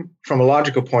 from a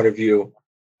logical point of view,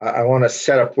 I want to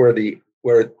set up where the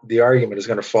argument is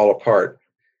going to fall apart.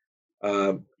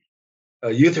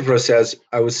 Euthyphro says,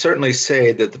 "I would certainly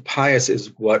say that the pious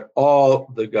is what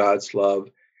all the gods love,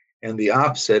 and the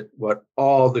opposite, what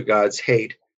all the gods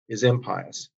hate, is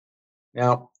impious."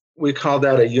 Now, we call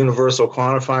that a universal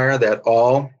quantifier. That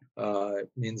all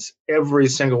means every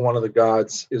single one of the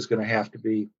gods is going to have to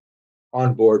be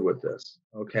on board with this.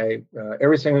 Okay,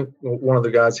 every single one of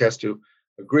the gods has to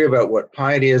agree about what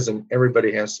piety is, and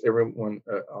everyone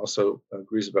also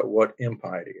agrees about what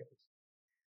impiety is.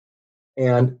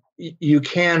 And you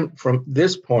can, from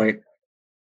this point,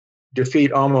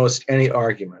 defeat almost any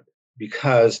argument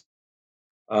because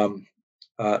the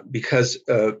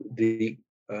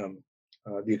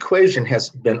equation has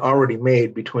been already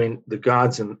made between the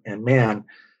gods and man,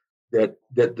 that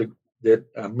the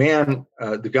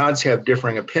gods have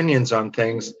differing opinions on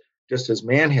things, just as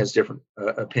man has different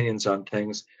opinions on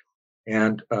things,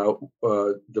 and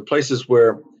the places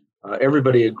where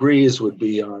everybody agrees would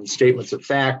be on statements of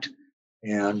fact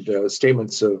and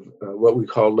statements of what we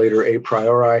call later a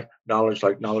priori knowledge,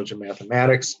 like knowledge of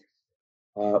mathematics.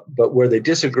 But where they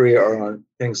disagree are on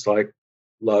things like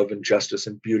love and justice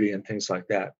and beauty and things like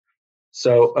that.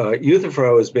 So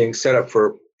Euthyphro is being set up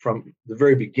from the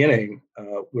very beginning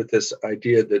with this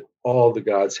idea that all the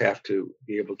gods have to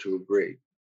be able to agree.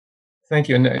 Thank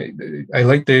you, and I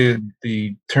like the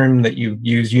term that you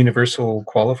use, universal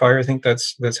qualifier. I think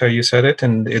that's how you said it,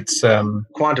 and it's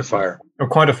quantifier. Or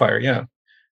quantifier, yeah.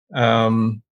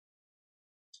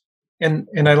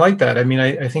 And I like that. I mean,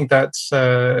 I think that's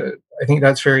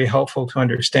very helpful to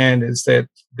understand, is that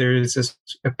there is this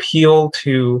appeal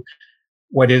to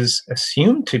what is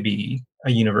assumed to be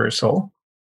a universal,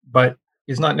 but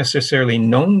is not necessarily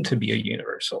known to be a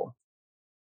universal.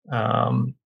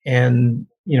 And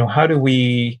how do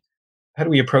we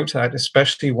approach that,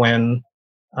 especially when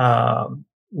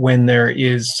there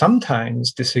is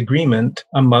sometimes disagreement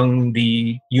among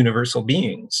the universal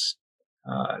beings?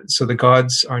 So the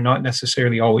gods are not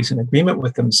necessarily always in agreement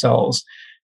with themselves.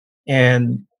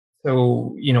 And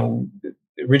so,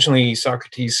 originally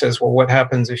Socrates says, well, what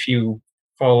happens if you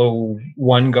follow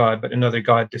one god, but another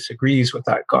god disagrees with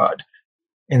that god?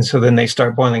 And so then they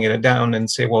start boiling it down and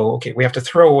say, well, okay, we have to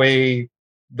throw away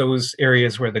those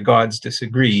areas where the gods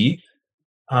disagree.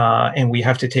 and we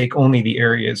have to take only the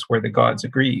areas where the gods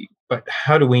agree. But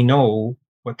how do we know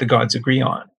what the gods agree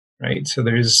on, right? So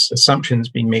there's assumptions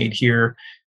being made here,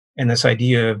 and this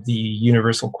idea of the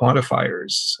universal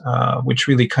quantifiers, which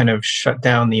really kind of shut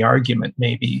down the argument,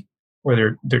 maybe,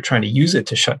 or they're trying to use it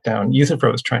to shut down.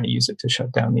 Euthyphro is trying to use it to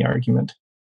shut down the argument.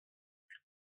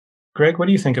 Greg, what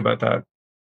do you think about that?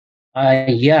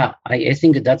 Yeah, I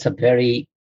think that's a very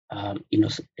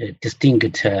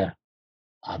distinct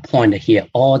point here.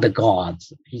 All the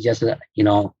gods, he just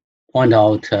point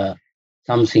out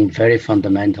something very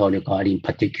fundamental regarding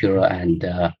particular and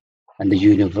the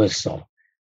universal.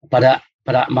 But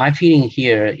my feeling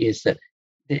here is that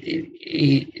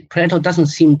Plato doesn't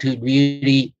seem to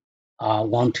really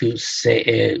want to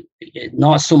say,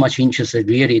 not so much interested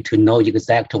really to know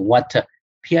exactly what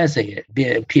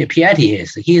piety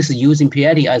is. He is using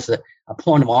piety as a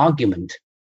point of argument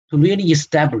to really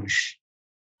establish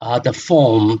the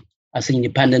form as an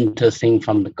independent thing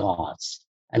from the gods.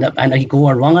 And he go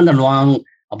around and around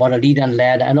about a lead and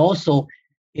led, and also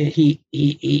he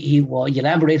will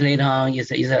elaborate later on.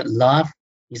 Is it love?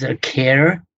 Is it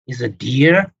care? Is it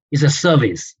dear? Is it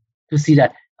service? To see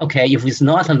that, okay, if it's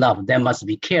not a love, there must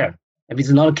be care. If it's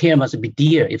not care, it must be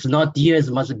dear. If it's not dear, it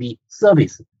must be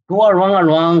service. Go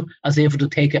around as if to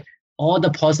take all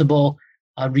the possible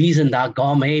reason that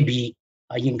God may be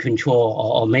in control,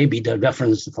 or maybe the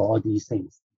reference for all these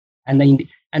things.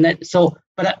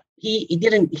 But he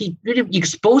really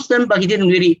exposed them, but he didn't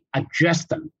really address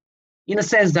them. In a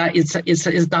sense that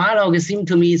it's dialogue, it seems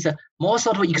to me, is more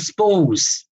sort of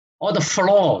expose all the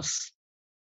flaws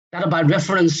that are by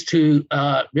reference to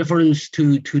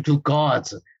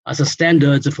gods as a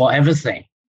standards for everything.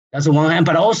 That's the one hand,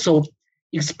 but also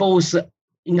expose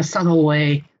in a subtle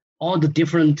way all the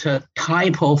different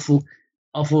type of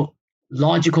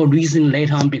logical reason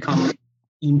later on become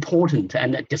important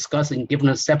and discussed in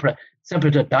different separate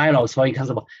dialogues, for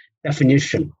example,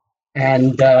 definition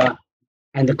and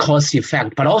the cause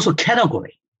effect, but also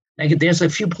category. Like there's a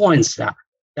few points that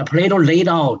Plato laid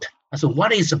out as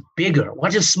what is bigger,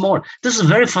 what is small. This is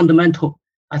very fundamental,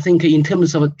 I think, in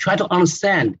terms of try to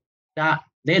understand that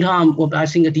later on. I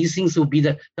think these things will be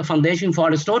the foundation for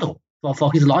Aristotle,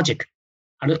 for his logic.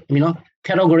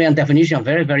 Category and definition are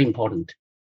very, very important.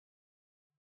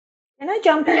 Can I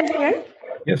jump in here?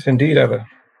 Yes, indeed, Eva.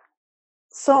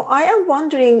 So I am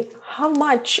wondering, how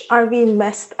much are we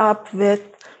messed up with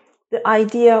the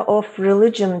idea of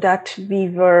religion that we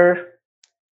were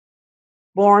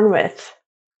born with?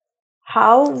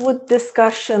 How would this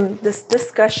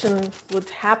discussion would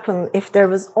happen if there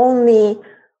was only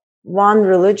one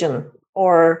religion,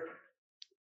 or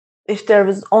if there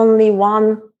was only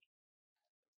one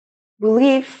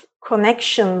belief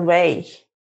connection way,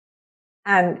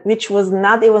 and which was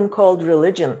not even called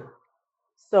religion?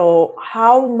 So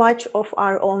how much of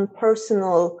our own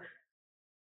personal,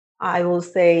 I will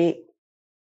say,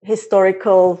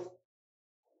 historical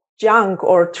junk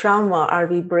or trauma are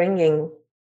we bringing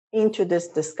into this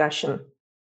discussion?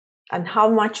 And how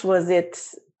much was it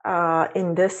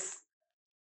in this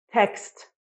text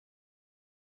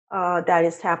that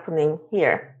is happening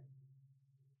here?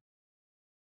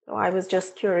 So I was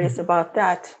just curious about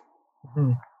that.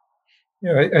 Mm-hmm.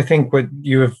 Yeah, I think what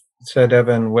you have said,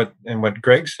 Evan, what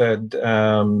Greg said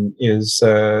is,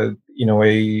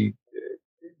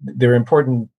 they're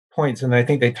important points, and I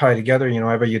think they tie together.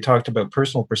 Eva, you talked about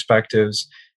personal perspectives,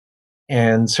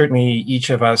 and certainly each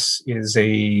of us is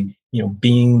a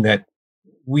being that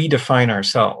we define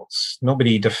ourselves.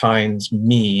 Nobody defines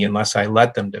me unless I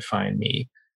let them define me.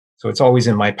 So it's always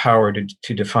in my power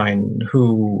to define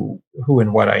who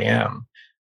and what I am.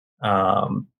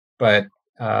 But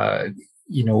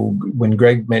when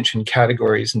Greg mentioned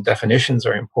categories and definitions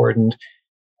are important,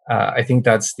 I think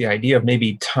that's the idea of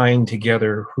maybe tying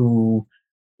together who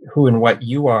and what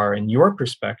you are and your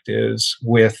perspectives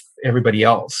with everybody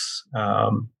else.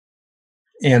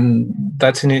 And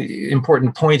that's an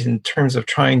important point in terms of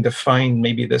trying to find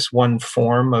maybe this one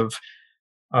form of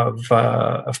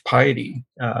piety.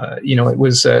 It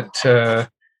was at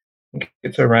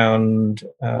it's around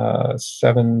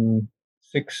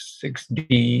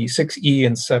 6E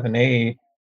and 7A,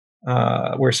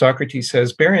 where Socrates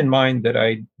says, "Bear in mind that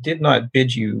I did not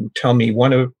bid you tell me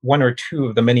one or two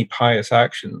of the many pious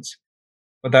actions,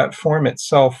 but that form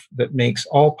itself that makes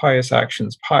all pious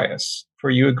actions pious. For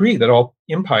you agree that all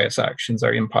impious actions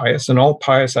are impious, and all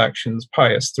pious actions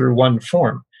pious through one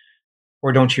form.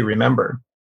 Or don't you remember?"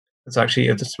 It's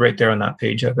right there on that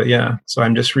page of it. Yeah. So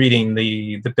I'm just reading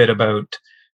the bit about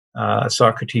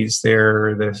Socrates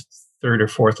there, the third or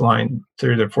fourth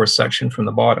section from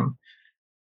the bottom.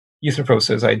 Euthyphro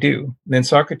says, "I do." And then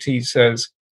Socrates says,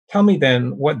 tell me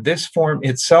then what this form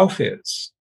itself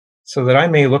is, so that I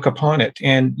may look upon it,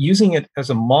 and using it as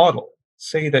a model,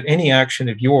 say that any action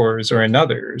of yours or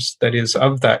another's that is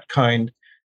of that kind,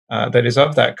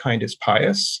 is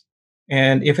pious,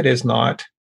 and if it is not,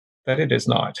 that it is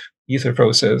not.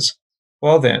 Euthyphro says,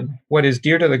 well then, what is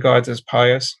dear to the gods is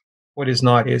pious, what is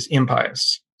not is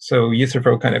impious. So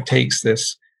Euthyphro kind of takes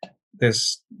this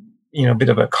bit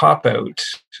of a cop-out,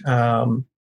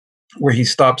 where he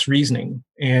stops reasoning,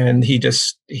 and he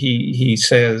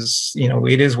says,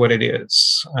 it is what it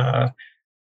is.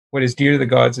 What is dear to the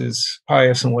gods is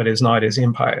pious, and what is not is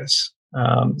impious.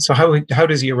 So how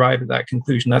does he arrive at that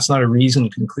conclusion? That's not a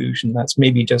reasoned conclusion. That's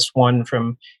maybe just one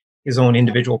from his own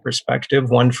individual perspective,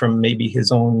 one from maybe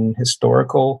his own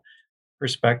historical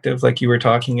perspective, like you were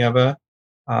talking, Eva.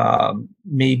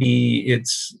 Maybe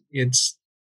it's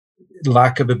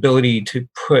lack of ability to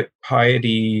put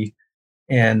piety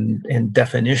and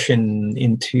definition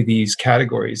into these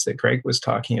categories that Greg was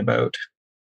talking about.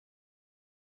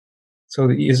 So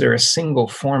is there a single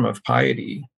form of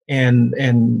piety? And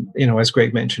as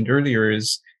Greg mentioned earlier,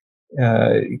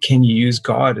 can you use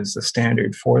God as the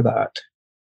standard for that?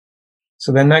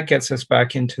 So then that gets us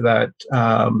back into that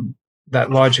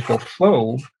logical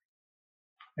flow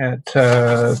in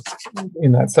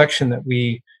that section that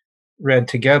we read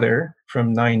together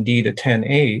from 9D to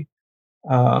 10A.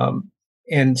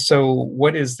 And so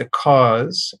what is the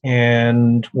cause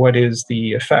and what is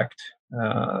the effect?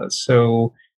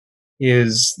 So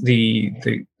is the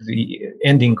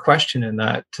ending question in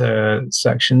that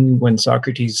section when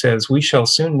Socrates says, we shall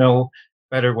soon know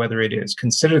better whether it is.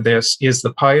 Consider this, is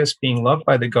the pious being loved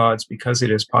by the gods because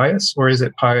it is pious, or is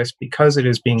it pious because it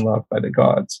is being loved by the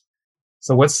gods?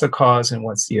 So what's the cause and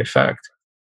what's the effect?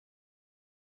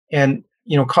 And,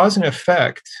 cause and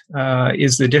effect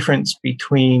is the difference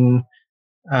between,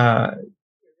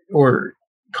 or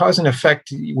cause and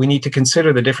effect, we need to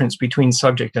consider the difference between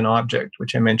subject and object,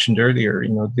 which I mentioned earlier.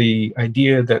 The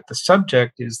idea that the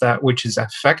subject is that which is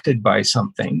affected by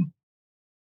something.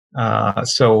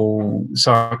 So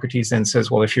Socrates then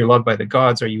says, well, if you're loved by the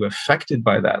gods, are you affected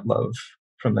by that love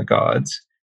from the gods?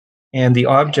 And the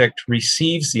object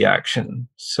receives the action.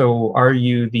 So are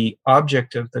you the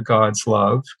object of the gods'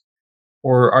 love,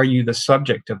 or are you the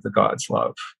subject of the gods'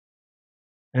 love?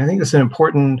 And I think that's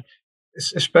an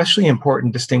especially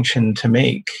important distinction to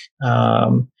make,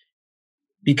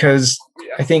 because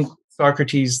I think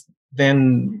Socrates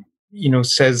then,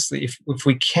 says that if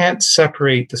we can't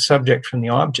separate the subject from the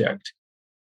object,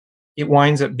 it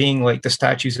winds up being like the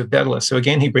statues of Daedalus. So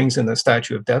again, he brings in the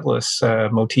statue of Daedalus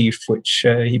motif, which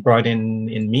he brought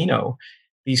in Meno.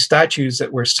 These statues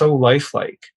that were so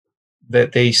lifelike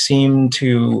that they seem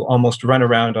to almost run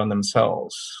around on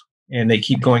themselves, and they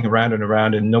keep going around and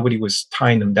around, and nobody was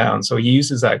tying them down. So he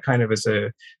uses that kind of as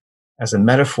a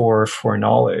metaphor for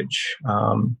knowledge.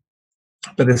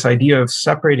 But this idea of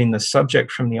separating the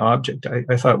subject from the object, I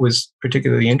thought was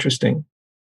particularly interesting.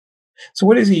 So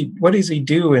what does he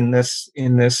do in this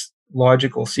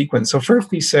logical sequence? So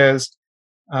first he says,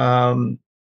 is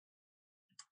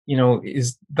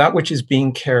that which is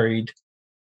being carried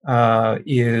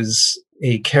is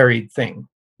a carried thing?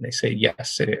 And they say,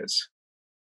 yes, it is.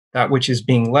 That which is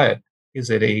being led,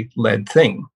 is it a led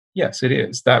thing? Yes, it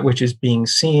is. That which is being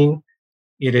seen,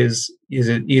 it is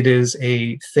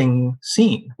a thing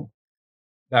seen.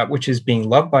 That which is being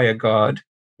loved by a god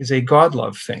is a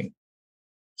god-loved thing.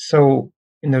 So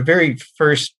in the very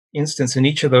first instance, in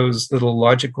each of those little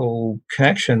logical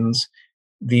connections,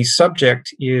 the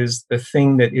subject is the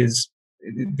thing that is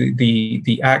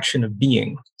the action of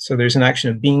being. So there's an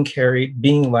action of being carried,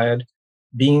 being led,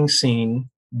 being seen,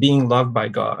 being loved by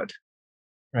God,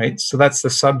 right? So that's the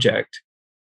subject.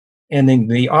 And then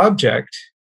the object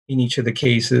in each of the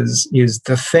cases is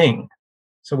the thing.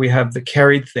 So we have the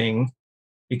carried thing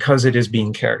because it is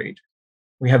being carried.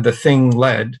 We have the thing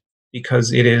led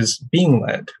because it is being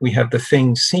led. We have the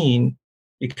thing seen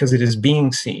because it is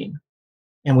being seen.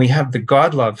 And we have the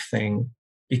God-loved thing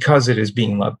because it is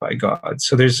being loved by God.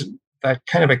 So there's that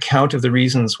kind of account of the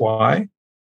reasons why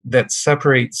that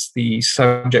separates the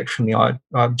subject from the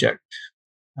object.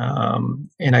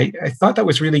 And I thought that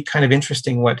was really kind of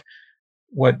interesting what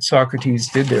Socrates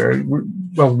did there.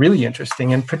 Well, really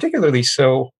interesting, and particularly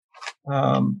so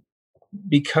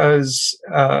because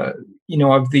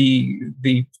of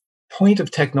the point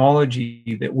of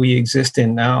technology that we exist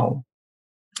in now,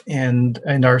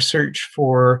 and our search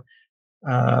for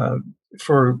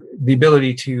the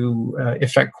ability to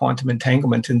effect quantum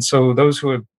entanglement. And so those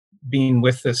who have been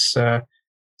with this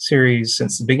series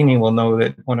since the beginning will know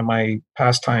that one of my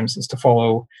pastimes is to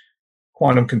follow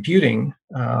quantum computing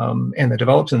and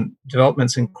the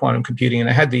developments in quantum computing. And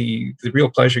I had the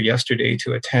real pleasure yesterday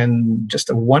to attend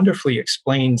just a wonderfully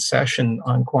explained session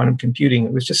on quantum computing.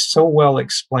 It was just so well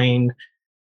explained,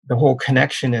 the whole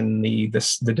connection in the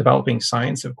developing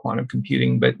science of quantum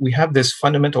computing. But we have this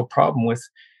fundamental problem with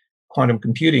quantum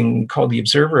computing called the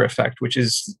observer effect, which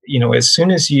is, as soon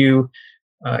as you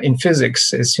in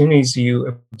physics, as soon as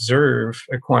you observe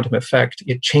a quantum effect,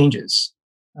 it changes.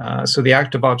 So the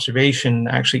act of observation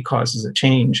actually causes a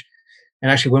change. And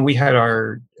actually, when we had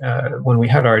our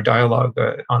dialogue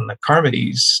on the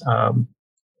Charmides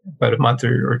about a month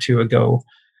or two ago,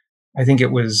 I think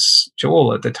it was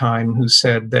Joel at the time who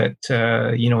said that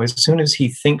as soon as he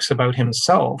thinks about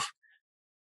himself,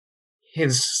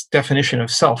 his definition of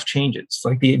self changes.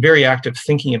 Like the very act of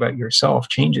thinking about yourself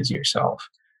changes yourself.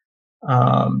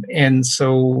 And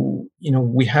so,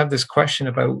 we have this question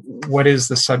about what is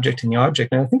the subject and the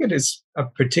object. And I think it is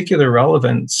of particular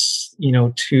relevance,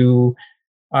 to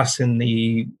us in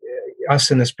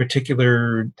this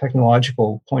particular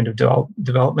technological point of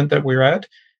development that we're at.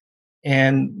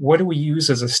 And what do we use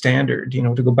as a standard,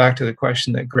 to go back to the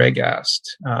question that Greg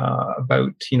asked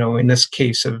about, in this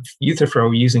case of Euthyphro,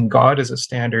 using God as a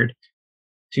standard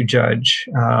to judge,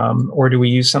 or do we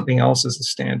use something else as a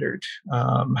standard?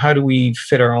 How do we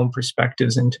fit our own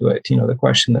perspectives into it? The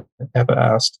question that Eva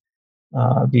asked,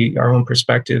 our own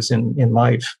perspectives in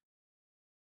life.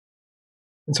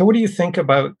 And so what do you think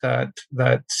about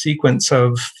that sequence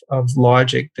of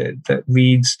logic that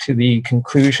leads to the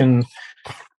conclusion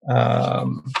at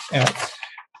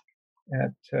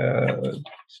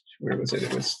where was it?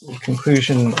 It was the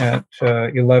conclusion at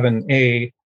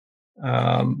 11a,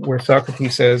 where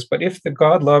Socrates says, "But if the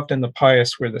God loved and the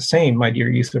pious were the same, my dear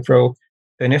Euthyphro,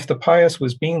 then if the pious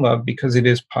was being loved because it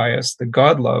is pious, the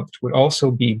God loved would also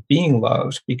be being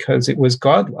loved because it was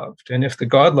God loved. And if the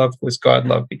God loved was God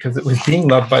loved because it was being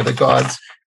loved by the gods,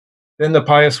 then the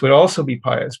pious would also be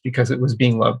pious because it was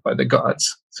being loved by the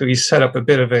gods." So he set up a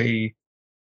bit of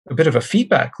a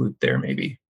feedback loop there,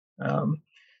 maybe.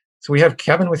 So we have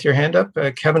Kevin with your hand up.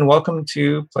 Kevin, welcome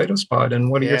to Plato's Pod.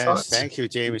 And what are your thoughts? Thank you,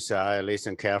 James. I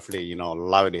listen carefully,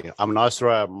 loved it. I'm not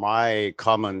sure my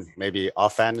comment maybe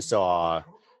offense or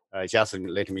just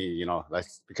let me,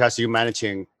 because you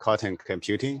mentioned quantum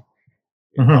computing,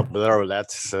 observe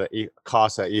that's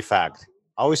cause and effect.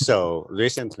 Also,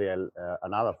 recently,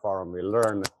 another forum we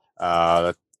learned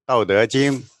Dao De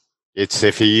Jing. It's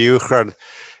if you heard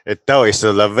it, Dao is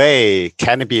the way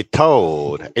can be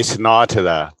told. It's not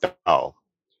the Dao.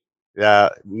 The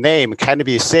name can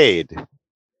be said,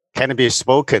 can be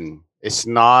spoken. It's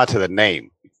not the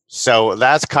name. So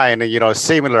that's kind of,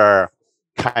 similar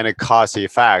kind of cause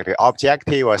effect.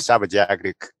 Objective or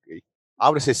subjective,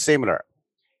 obviously similar.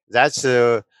 That's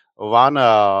one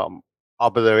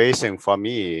observation for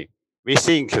me. We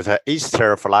think the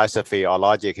Eastern philosophy or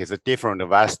logic is different than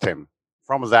Western.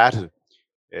 From that,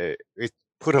 it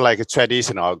put like a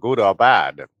traditional, good or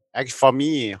bad. Actually, for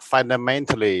me,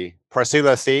 fundamentally, pursue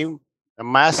the theme, the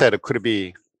method could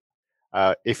be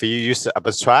if you use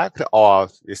abstract or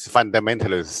it's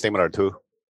fundamentally similar to.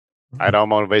 I don't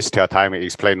want to waste your time and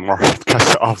explain more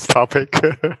because off topic.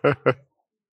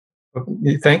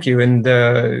 Thank you, and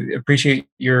appreciate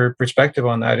your perspective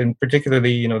on that, and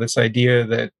particularly, this idea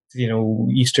that,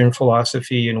 Eastern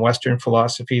philosophy and Western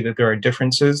philosophy, that there are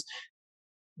differences,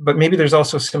 but maybe there's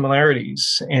also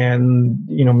similarities, and,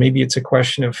 maybe it's a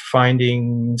question of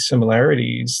finding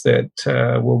similarities that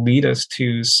will lead us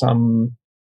to some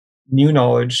new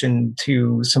knowledge and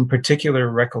to some particular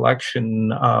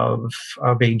recollection of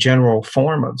a general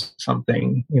form of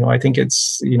something. I think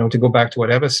it's, to go back to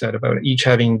what Eva said about each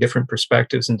having different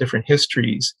perspectives and different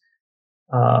histories.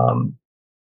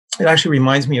 It actually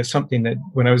reminds me of something that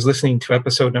when I was listening to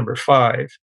episode number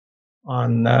 5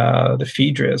 on the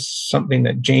Phaedrus, something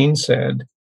that Jane said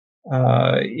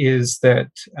is that,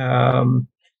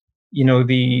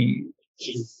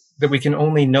 that we can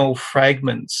only know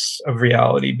fragments of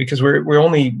reality because we're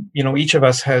only, each of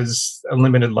us has a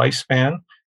limited lifespan.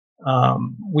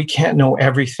 We can't know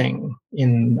everything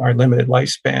in our limited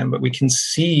lifespan, but we can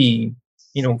see,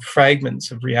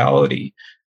 fragments of reality.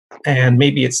 And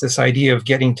maybe it's this idea of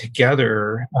getting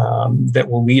together that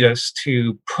will lead us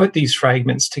to put these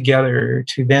fragments together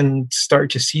to then start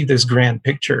to see this grand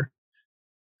picture.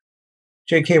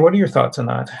 JK, what are your thoughts on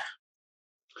that?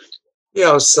 Yeah,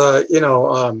 I was,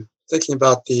 thinking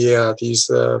about these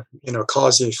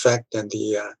cause and effect and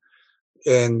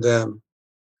the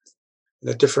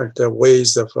different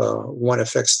ways of one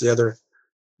affects the other,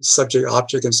 subject,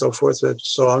 object, and so forth.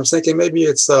 So I'm thinking maybe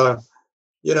it's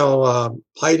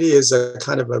piety is a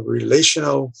kind of a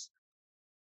relational,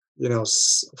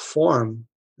 form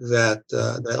that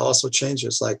that also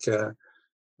changes. Like you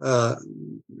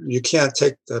can't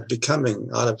take the becoming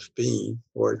out of being,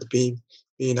 or the being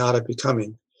out of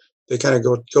becoming. They kind of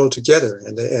go together,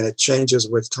 and it changes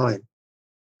with time.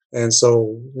 And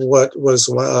so, what was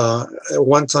at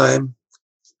one time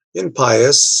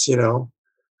impious,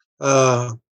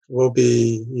 will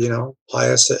be,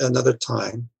 pious at another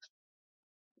time,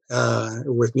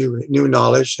 with new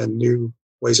knowledge and new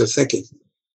ways of thinking.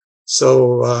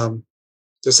 So,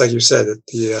 just like you said,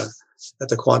 at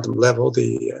the quantum level,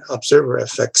 the observer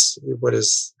affects what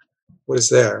is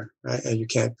there, right? And you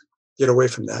can't get away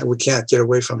from that. We can't get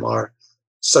away from our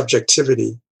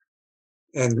subjectivity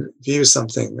and view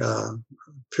something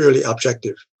purely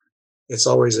objective. It's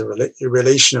always a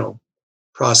relational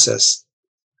process,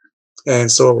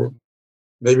 and so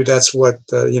maybe that's what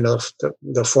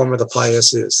the form of the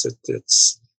pious is.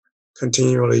 It's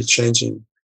continually changing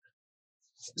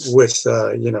with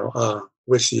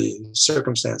with the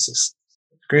circumstances.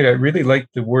 Great. I really like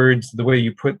the words, the way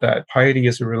you put that. Piety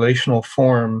is a relational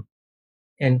form,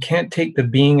 and can't take the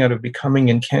being out of becoming,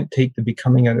 and can't take the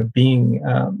becoming out of being.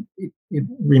 It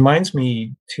reminds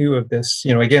me too of this.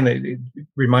 Again, it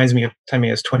reminds me of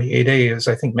Timaeus 28a, as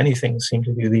I think many things seem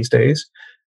to do these days.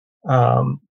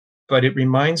 But it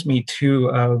reminds me too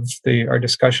of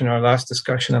our last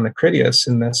discussion on the Critias,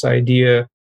 and this idea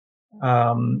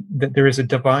that there is a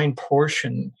divine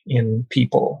portion in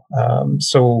people.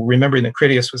 So remembering the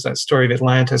Critias was that story of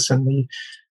Atlantis, and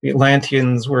the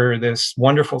Atlanteans were this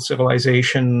wonderful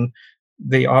civilization.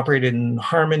 They operated in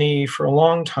harmony for a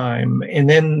long time, and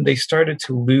then they started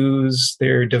to lose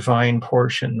their divine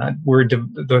portion. That word,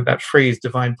 that phrase,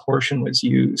 divine portion, was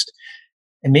used.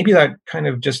 And maybe that kind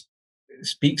of just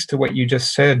speaks to what you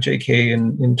just said, JK,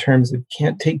 in terms of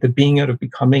can't take the being out of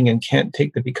becoming, and can't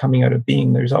take the becoming out of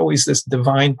being. There's always this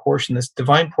divine portion,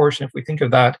 if we think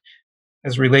of that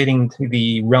as relating to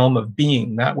the realm of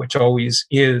being, that which always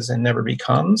is and never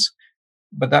becomes,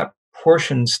 but that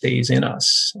portion stays in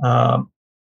us,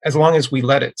 as long as we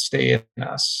let it stay in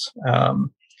us.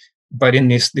 But in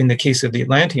the case of the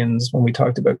Atlanteans, when we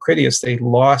talked about Critias, they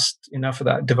lost enough of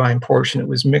that divine portion. It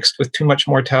was mixed with too much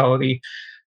mortality,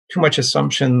 too much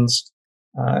assumptions,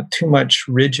 too much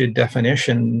rigid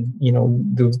definition,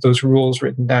 those rules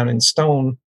written down in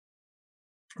stone,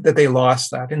 that they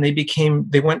lost that. And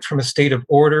they went from a state of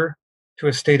order to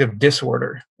a state of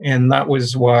disorder. And that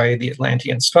was why the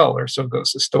Atlanteans fell, or so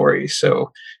goes the story.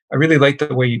 So I really like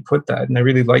the way you put that. And I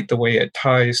really like the way it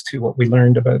ties to what we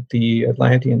learned about the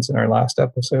Atlanteans in our last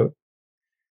episode.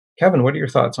 Kevin, what are your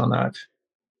thoughts on that?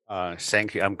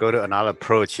 Thank you. I'm going to another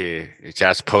approach.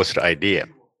 Just post the idea.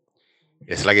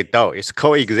 It's like a dog. It's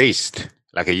coexist,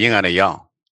 like a yin and a yang.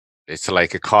 It's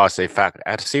like a cause effect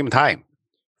at the same time.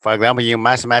 For example, in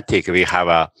mathematics, we have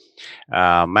a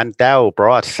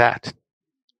Mandelbrot set,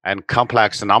 and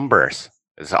complex numbers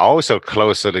is also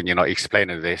closely,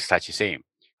 explaining this such thing.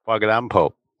 For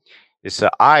example, it's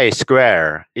I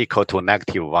square equal to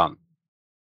 -1.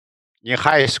 In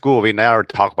high school, we never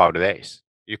talk about this.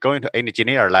 You go into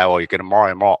engineer level, you get more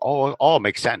and more. All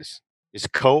makes sense. It's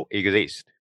coexist.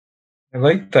 I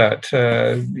like that.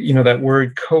 That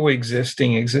word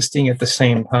coexisting, existing at the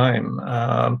same time.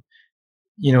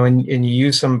 And you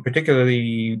use some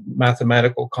particularly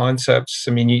mathematical concepts.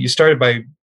 I mean, you started by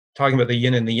talking about the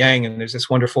yin and the yang, and there's this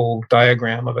wonderful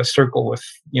diagram of a circle with,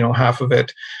 half of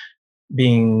it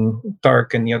being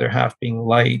dark and the other half being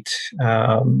light.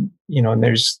 And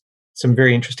there's some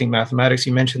very interesting mathematics.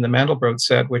 You mentioned the Mandelbrot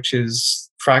set, which is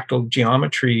fractal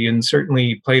geometry, and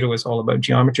certainly Plato is all about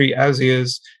geometry, as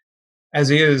is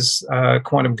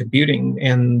quantum computing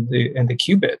and the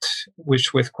qubit,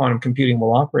 which with quantum computing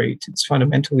will operate. It's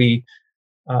fundamentally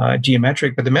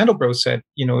geometric. But the Mandelbrot set,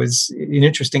 is an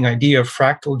interesting idea of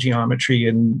fractal geometry,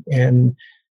 and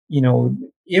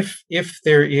if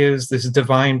there is this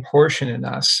divine portion in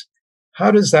us,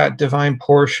 how does that divine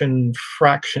portion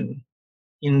fraction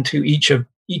into each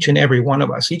and every one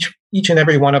of us? Each and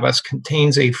every one of us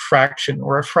contains a fraction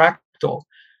or a fractal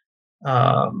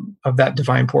of that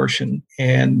divine portion,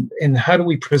 and how do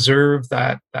we preserve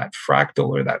that fractal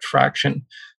or that fraction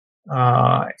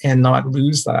and not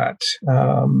lose that?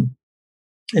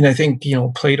 And I think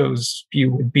Plato's view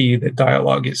would be that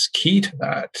dialogue is key to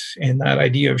that, and that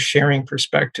idea of sharing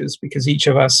perspectives, because each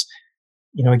of us,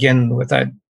 again with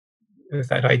that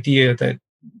idea that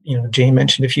Jay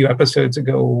mentioned a few episodes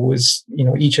ago, was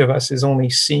each of us is only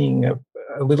seeing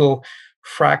a little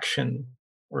fraction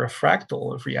or a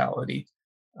fractal of reality.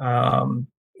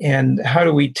 And how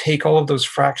do we take all of those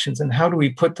fractions and how do we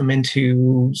put them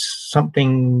into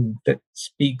something that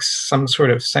speaks some sort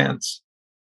of sense?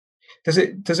 does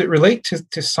it relate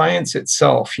to science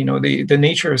itself? You know, the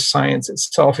nature of science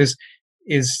itself is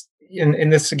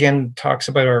and this again talks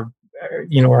about our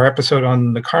episode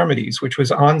on the Charmides, which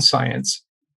was on science.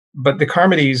 But the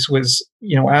Charmides was,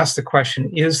 asked the question,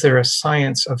 is there a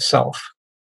science of self?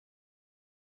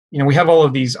 We have all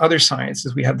of these other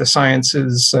sciences. We have the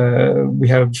sciences, we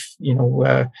have,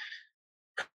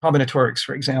 combinatorics,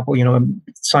 for example,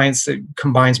 science that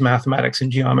combines mathematics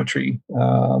and geometry.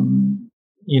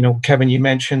 Kevin, you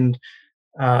mentioned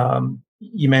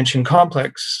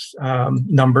complex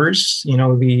numbers,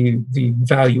 the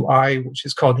value I, which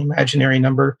is called the imaginary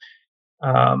number.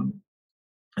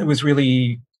 It was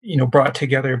really, brought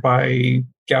together by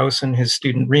Gauss and his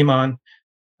student Riemann.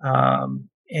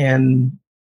 And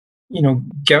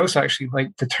Gauss actually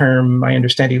liked the term, I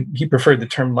understand he preferred the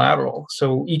term lateral.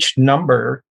 So each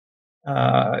number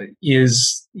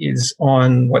is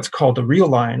on what's called the real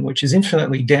line, which is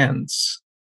infinitely dense,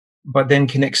 but then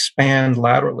can expand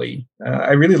laterally.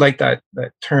 I really like that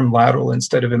term lateral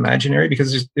instead of imaginary,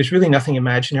 because there's really nothing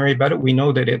imaginary about it. We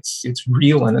know that it's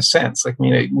real in a sense. Like,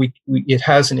 it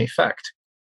has an effect.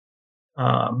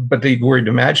 But the word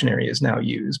imaginary is now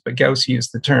used, but Gauss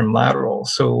used the term lateral.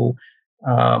 So,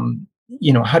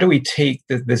 how do we take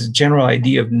this general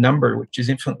idea of number, which is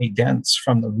infinitely dense,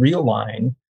 from the real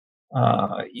line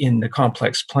in the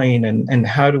complex plane, and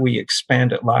how do we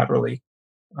expand it laterally?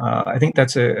 I think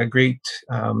that's a great,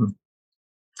 you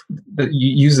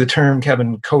use the term,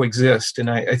 Kevin, coexist, and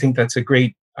I think that's a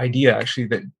great idea, actually,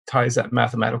 that ties that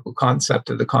mathematical concept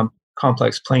of the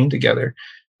complex plane together.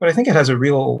 But I think it has a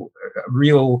real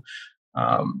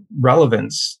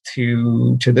relevance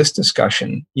to this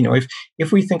discussion.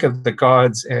 If we think of the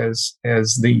gods as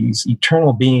these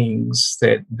eternal beings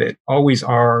that always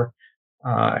are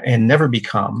and never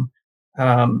become,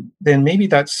 then maybe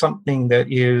that's something that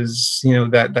is,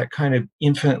 that kind of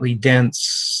infinitely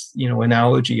dense,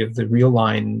 analogy of the real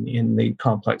line in the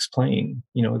complex plane.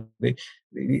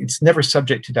 It's never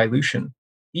subject to dilution.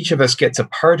 Each of us gets a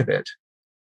part of it,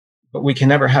 but we can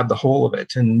never have the whole of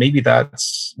it. And maybe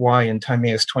that's why in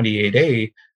Timaeus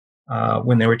 28a,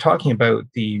 when they were talking about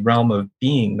the realm of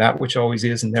being, that which always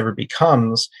is and never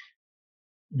becomes,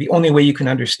 the only way you can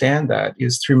understand that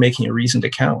is through making a reason to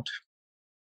count.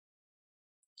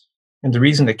 And the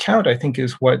reason to count, I think,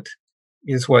 is what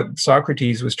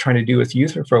Socrates was trying to do with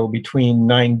Euthyphro between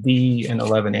 9b and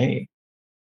 11a,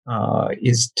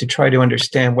 is to try to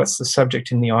understand what's the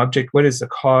subject and the object, what is the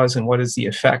cause and what is the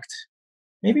effect.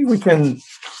 Maybe we can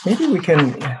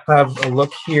have a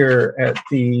look here at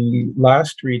the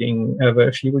last reading, Eva.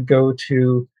 If you would go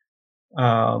to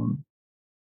the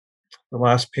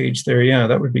last page there, yeah,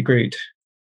 that would be great.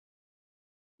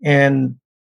 And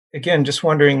again, just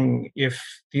wondering if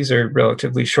these are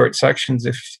relatively short sections,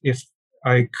 if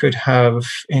I could have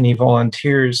any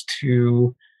volunteers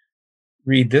to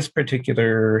read this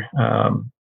particular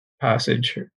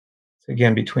passage,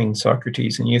 again, between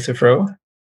Socrates and Euthyphro.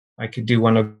 I could do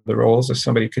one of the roles, if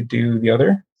somebody could do the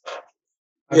other.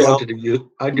 I'd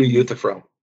do Euthyphro.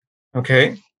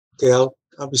 Okay. Okay,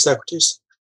 I'll be Socrates.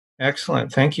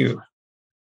 Excellent. Thank you.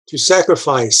 To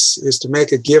sacrifice is to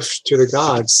make a gift to the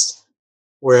gods,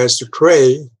 whereas to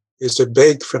pray is to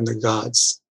beg from the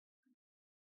gods.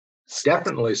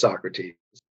 Definitely Socrates.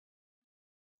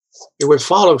 It would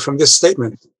follow from this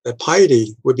statement that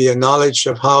piety would be a knowledge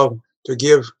of how to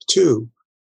give to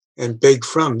and beg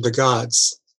from the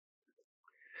gods.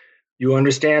 You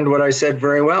understand what I said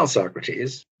very well,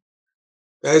 Socrates.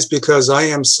 That is because I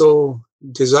am so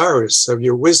desirous of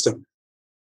your wisdom,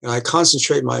 and I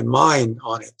concentrate my mind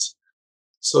on it,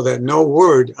 so that no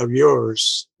word of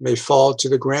yours may fall to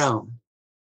the ground.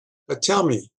 But tell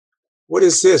me, what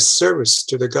is this service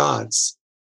to the gods?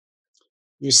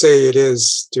 You say it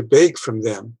is to beg from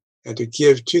them and to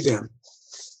give to them.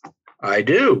 I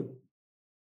do.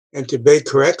 And to beg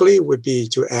correctly would be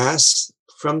to ask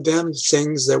from them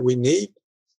things that we need.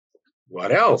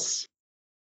 What else?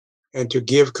 And to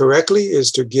give correctly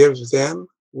is to give them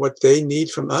what they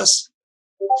need from us.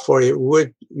 For it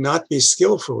would not be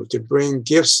skillful to bring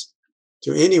gifts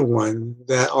to anyone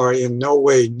that are in no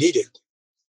way needed.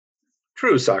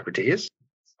 True, Socrates.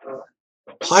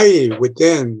 Piety would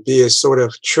then be a sort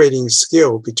of trading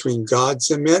skill between gods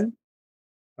and men.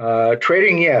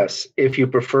 Trading, yes, if you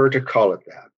prefer to call it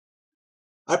that.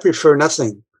 I prefer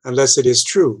nothing unless it is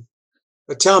true.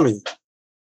 But tell me,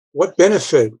 what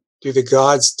benefit do the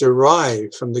gods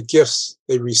derive from the gifts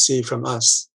they receive from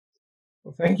us?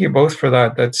 Well, thank you both for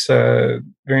that. That's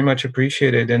very much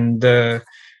appreciated. And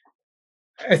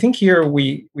I think here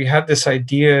we have this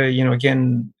idea,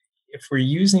 again, if we're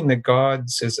using the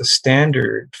gods as a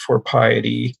standard for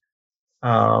piety,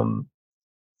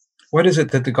 what is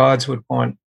it that the gods would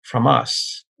want from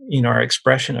us in our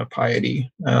expression of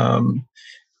piety?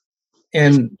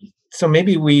 And so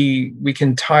maybe we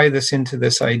can tie this into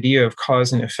this idea of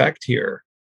cause and effect here.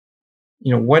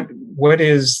 What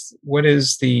is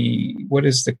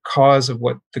the cause of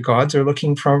what the gods are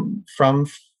looking from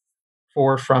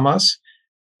us,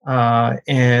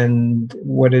 and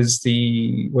what is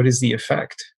the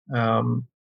effect?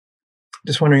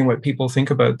 Just wondering what people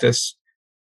think about this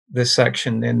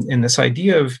section and this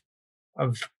idea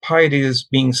of piety as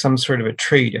being some sort of a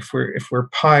trait. If we're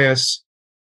pious,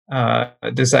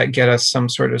 does that get us some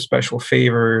sort of special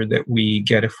favor that we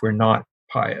get if we're not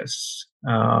pious?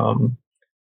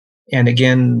 And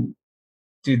again,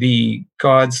 do the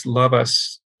gods love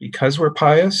us because we're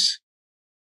pious,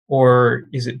 or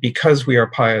is it because we are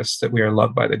pious that we are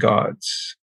loved by the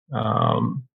gods?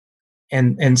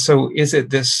 And so, is it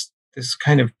this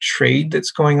kind of trade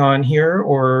that's going on here,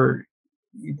 or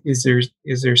is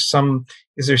there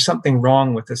something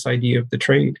wrong with this idea of the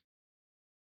trade?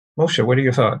 Moshe, what are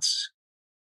your thoughts?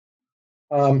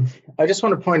 I just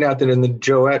want to point out that in the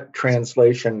Joet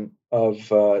translation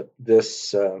of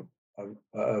this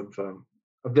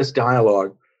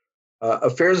dialogue,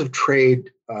 affairs of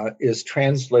trade is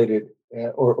translated,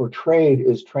 or trade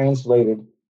is translated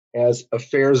as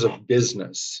affairs of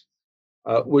business,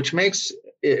 which makes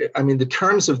the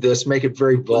terms of this make it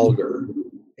very vulgar,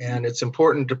 and it's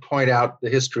important to point out the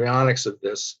histrionics of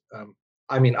this.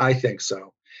 I think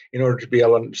so, in order to be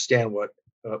able to understand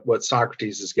what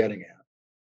Socrates is getting at.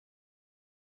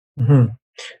 Mm-hmm.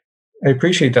 I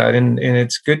appreciate that, and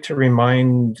it's good to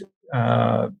remind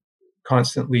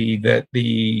constantly that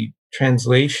the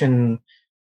translation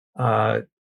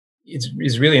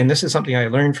is really, and this is something I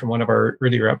learned from one of our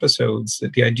earlier episodes,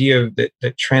 that the idea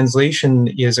that translation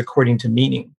is according to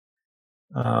meaning,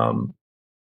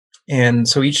 and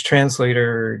so each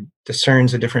translator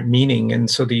discerns a different meaning, and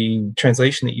so the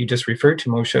translation that you just referred to,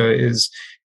 Moshe, is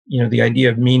the idea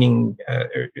of meaning,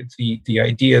 the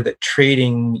idea that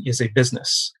trading is a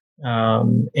business.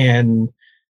 And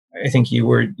I think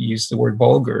you used the word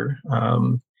vulgar.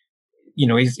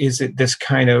 Is it this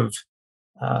kind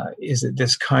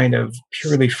of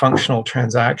purely functional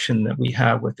transaction that we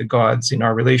have with the gods in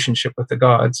our relationship with the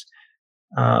gods,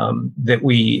 that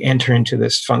we enter into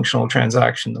this functional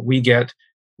transaction that we get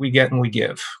and we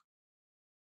give?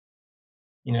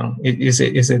 Is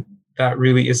it that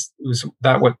really is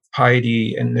that what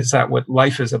piety, and is that what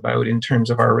life is about in terms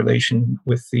of our relation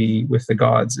with the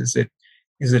gods? Is it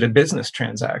a business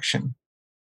transaction?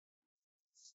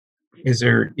 Is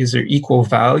there equal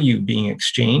value being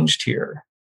exchanged here?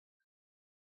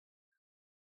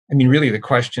 Really the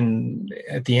question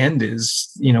at the end is,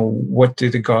 what do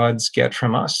the gods get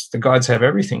from us? The gods have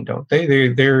everything, don't they?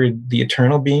 They're the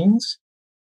eternal beings.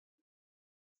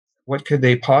 What could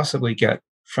they possibly get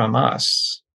from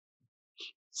us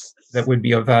that would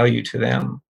be of value to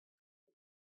them?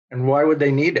 And why would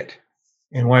they need it?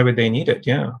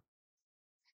 Yeah.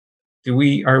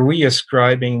 Are we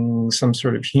ascribing some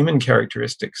sort of human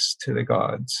characteristics to the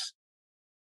gods?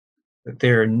 That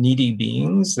they're needy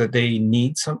beings, that they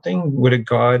need something? Would a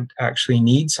god actually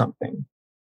need something?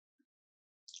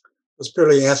 It's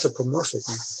purely anthropomorphic.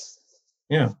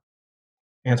 Yeah.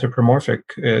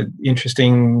 Anthropomorphic,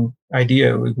 interesting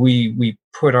idea. We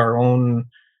put our own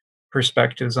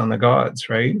perspectives on the gods,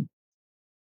 right?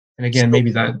 And again,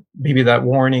 maybe that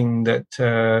warning that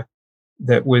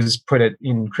was put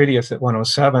in Critias at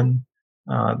 107,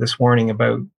 this warning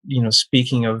about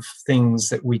speaking of things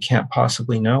that we can't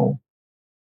possibly know.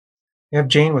 You have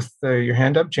Jane with your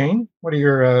hand up. Jane, what are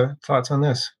your thoughts on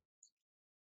this?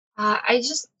 I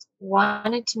just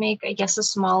wanted to make, I guess, a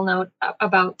small note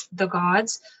about the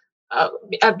gods,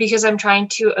 because I'm trying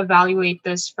to evaluate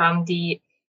this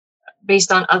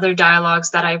based on other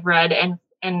dialogues that I've read, and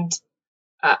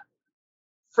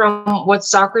from what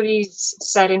Socrates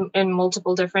said in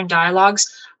multiple different dialogues,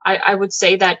 I would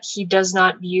say that he does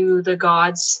not view the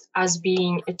gods as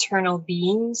being eternal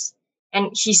beings, and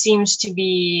he seems to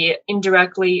be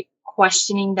indirectly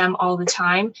questioning them all the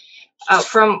time.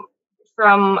 From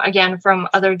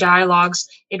other dialogues,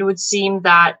 it would seem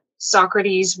that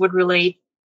Socrates would relate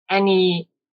any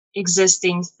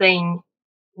existing thing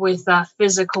with a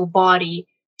physical body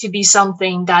to be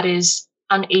something that is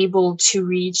unable to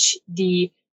reach the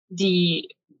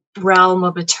realm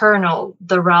of eternal,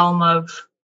 the realm of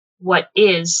what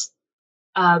is,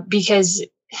 because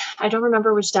I don't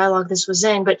remember which dialogue this was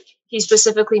in, but he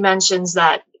specifically mentions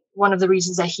that one of the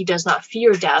reasons that he does not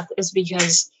fear death is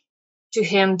because to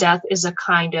him death is a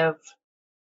kind of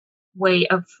way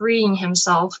of freeing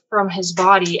himself from his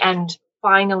body and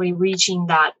finally reaching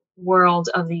that world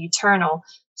of the eternal.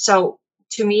 So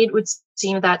to me, it would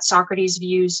seem that Socrates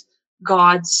views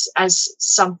gods as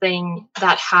something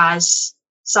that has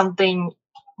something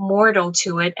mortal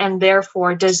to it, and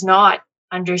therefore does not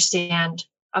understand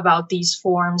about these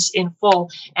forms in full.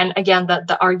 And again, that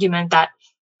the argument that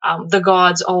the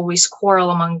gods always quarrel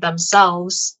among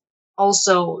themselves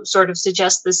also sort of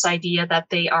suggests this idea that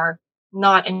they are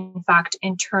not in fact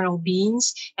internal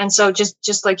beings. And so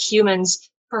just like humans,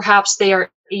 perhaps they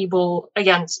are able,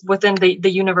 again, within the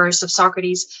universe of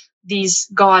Socrates, these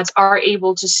gods are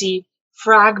able to see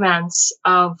fragments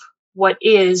of what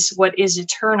is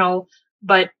eternal,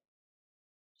 but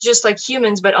just like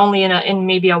humans, but only in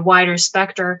maybe a wider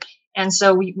spectrum. And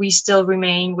so we still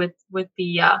remain with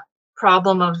the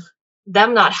problem of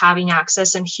them not having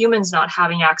access and humans not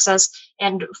having access.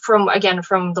 And from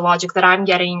the logic that I'm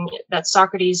getting, that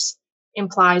Socrates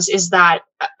implies, is that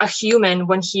a human,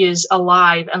 when he is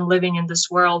alive and living in this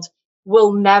world,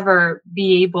 will never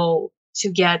be able to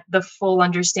get the full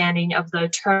understanding of the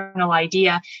eternal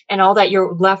idea. And all that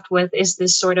you're left with is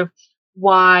this sort of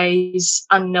wise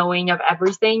unknowing of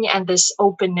everything, and this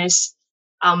openness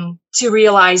to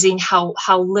realizing how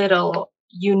little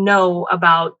you know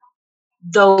about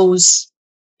those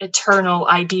eternal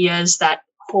ideas that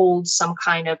hold some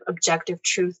kind of objective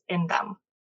truth in them.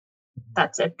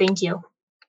 That's it. Thank you.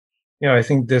 Yeah, I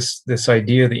think this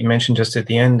idea that you mentioned just at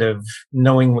the end of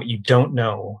knowing what you don't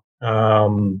know,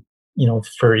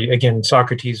 for, again,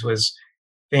 Socrates was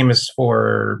famous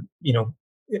for,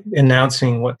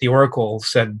 announcing what the oracle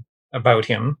said about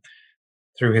him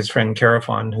through his friend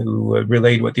Chaerephon, who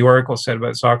relayed what the oracle said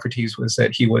about Socrates was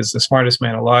that he was the smartest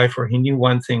man alive, for he knew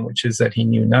one thing, which is that he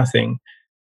knew nothing.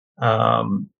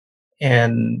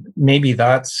 And maybe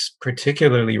that's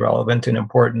particularly relevant and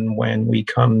important when we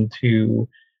come to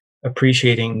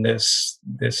appreciating this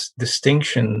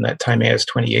distinction that Timaeus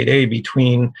 28a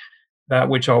between that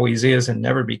which always is and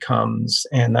never becomes,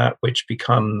 and that which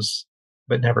becomes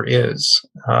but never is.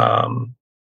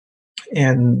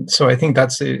 And so I think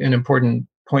that's an important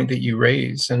point that you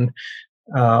raise. And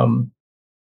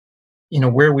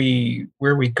where we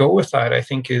go with that, I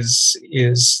think is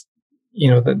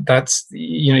that's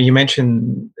you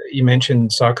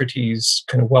mentioned Socrates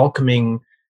kind of welcoming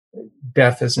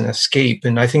death as an escape,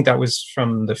 and I think that was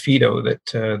from the Phaedo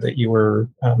that you were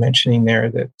mentioning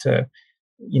there, that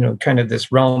kind of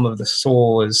this realm of the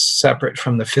soul is separate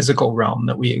from the physical realm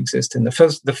that we exist in.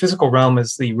 The physical realm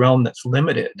is the realm that's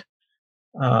limited.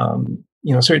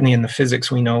 Certainly in the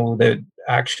physics, we know that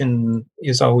action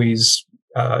is always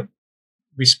action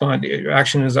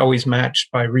is always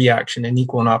matched by reaction in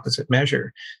equal and opposite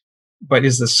measure. But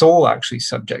is the soul actually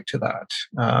subject to that?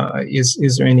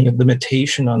 Is there any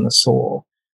limitation on the soul?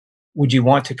 Would you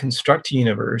want to construct a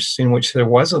universe in which there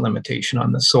was a limitation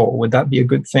on the soul? Would that be a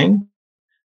good thing?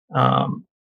 And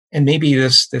maybe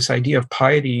this idea of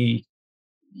piety,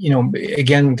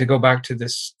 again, to go back to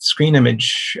this screen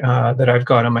image that I've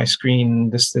got on my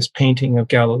screen, this painting of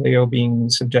Galileo being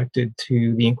subjected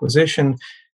to the Inquisition,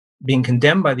 being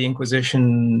condemned by the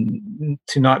Inquisition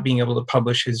to not being able to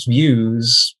publish his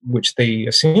views, which they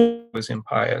assumed was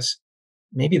impious.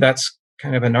 Maybe that's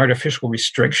kind of an artificial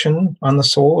restriction on the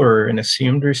soul, or an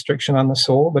assumed restriction on the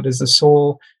soul. But is the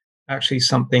soul actually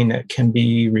something that can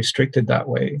be restricted that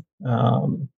way?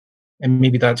 And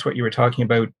maybe that's what you were talking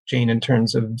about, Jane, in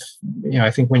terms of,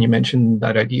 I think when you mentioned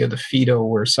that idea of the Phaedo,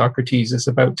 where Socrates is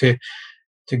about to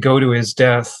go to his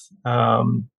death,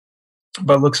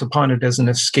 but looks upon it as an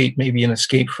escape, maybe an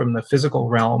escape from the physical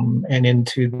realm and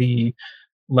into the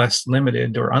less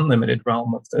limited or unlimited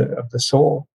realm of the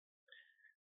soul.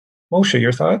 Moshe,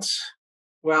 your thoughts?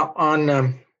 Well,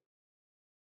 on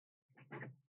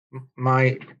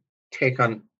my take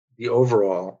on the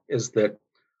overall is that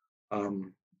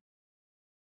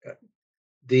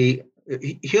the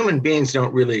human beings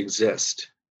don't really exist,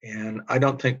 and I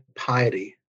don't think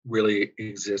piety really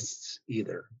exists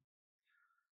either.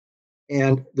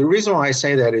 And the reason why I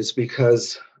say that is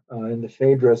because in the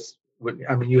Phaedrus,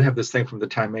 you have this thing from the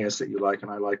Timaeus that you like,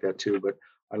 and I like that too, but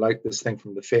I like this thing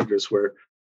from the Phaedrus where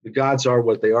the gods are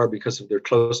what they are because of their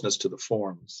closeness to the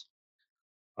forms.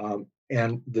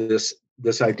 And this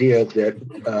idea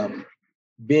that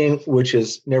being which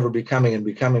is never becoming and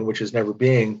becoming which is never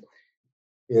being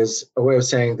is a way of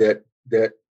saying that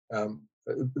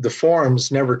the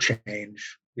forms never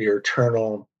change. They're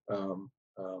eternal.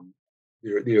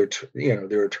 They're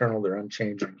eternal. They're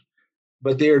unchanging,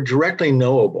 but they are directly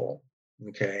knowable.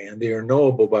 Okay, and they are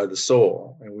knowable by the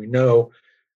soul, and we know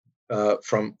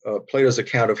from Plato's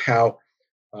account of how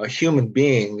human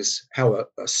beings, how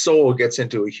a soul gets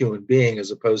into a human being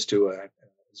as opposed to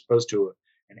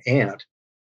an ant.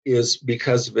 is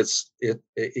because of its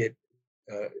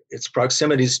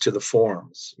proximities to the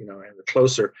forms, and the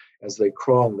closer as they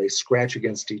crawl and they scratch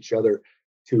against each other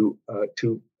to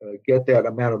get that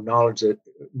amount of knowledge that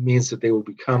means that they will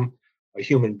become a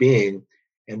human being.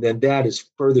 And then that is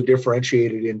further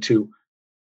differentiated into,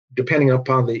 depending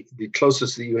upon the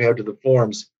closest that you have to the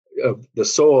forms, the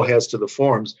soul has to the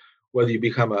forms, whether you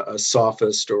become a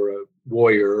sophist or a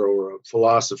warrior or a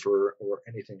philosopher or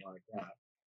anything like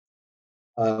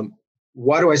that.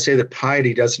 Why do I say that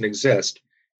piety doesn't exist?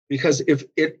 Because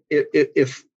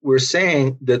if we're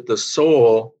saying that the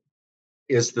soul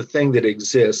is the thing that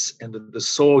exists and that the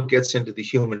soul gets into the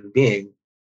human being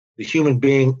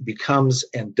becomes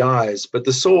and dies, but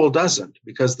the soul doesn't,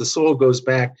 because the soul goes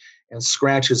back and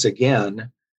scratches again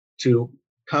to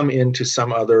come into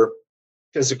some other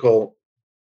physical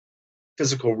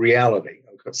reality,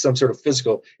 some sort of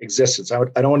physical existence. I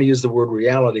don't want to use the word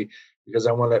reality because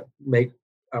I want to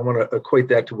equate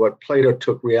that to what Plato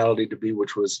took reality to be,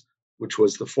 which was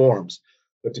the forms.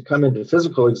 But to come into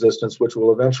physical existence, which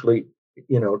will eventually,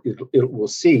 it will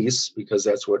cease, because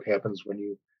that's what happens when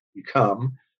you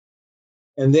become.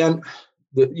 And then,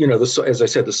 as I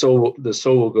said, the soul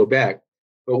will go back.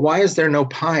 But why is there no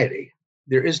piety?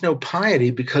 There is no piety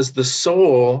because the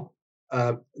soul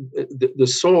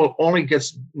only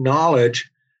gets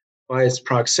knowledge by its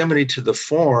proximity to the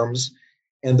forms,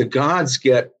 and the gods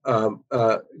become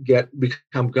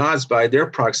gods by their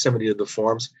proximity to the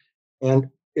forms. And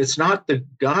it's not the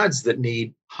gods that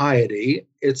need piety.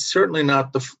 It's certainly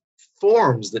not the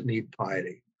forms that need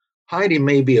piety. Piety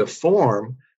may be a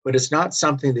form, but it's not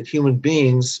something that human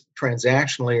beings,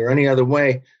 transactionally or any other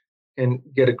way, can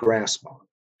get a grasp on.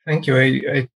 Thank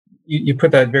you. You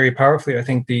put that very powerfully. I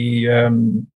think the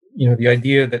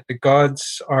idea that the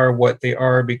gods are what they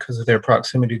are because of their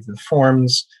proximity to the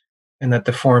forms, and that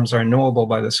the forms are knowable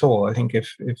by the soul. I think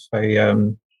if I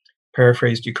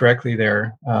paraphrased you correctly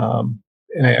there,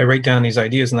 and I write down these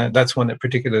ideas, and that's one that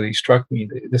particularly struck me.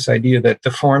 This idea that the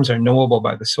forms are knowable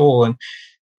by the soul,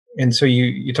 and so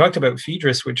you talked about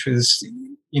Phaedrus, which was,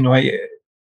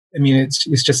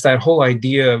 it's just that whole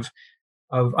idea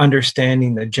of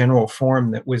understanding the general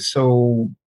form that was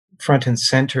so front and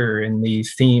center in the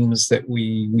themes that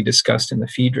we discussed in the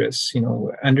Phaedrus.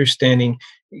 Understanding,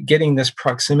 getting this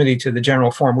proximity to the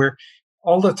general form. We're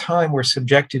all the time we're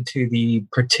subjected to the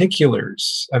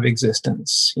particulars of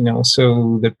existence.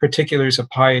 So the particulars of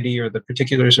piety, or the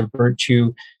particulars of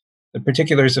virtue, the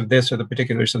particulars of this or the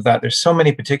particulars of that. There's so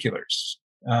many particulars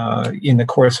in the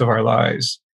course of our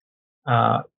lives.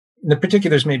 The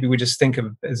particulars maybe we just think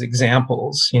of as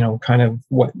examples, kind of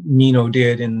what Meno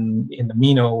did in the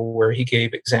Meno, where he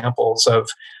gave examples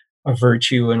of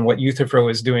virtue, and what Euthyphro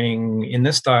is doing in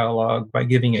this dialogue by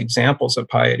giving examples of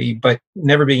piety, but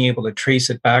never being able to trace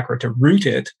it back or to root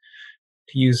it,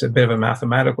 to use a bit of a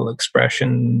mathematical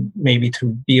expression, maybe to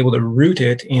be able to root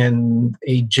it in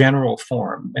a general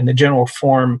form. And the general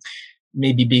form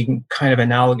maybe being kind of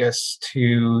analogous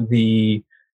to the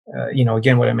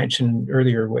again, what I mentioned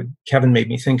earlier, what Kevin made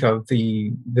me think of,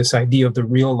 this idea of the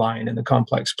real line in the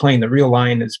complex plane. The real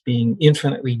line is being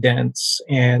infinitely dense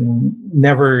and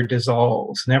never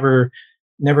dissolves, never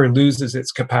loses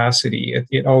its capacity.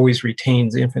 It always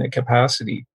retains infinite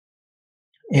capacity.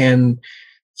 And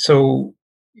so,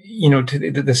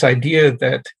 this idea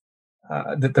that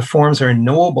the forms are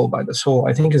knowable by the soul,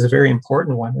 I think, is a very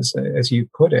important one, as you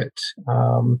put it.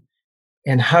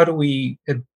 And how do we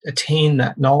attain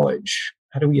that knowledge?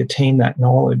 How do we attain that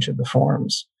knowledge of the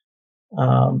forms?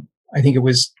 I think it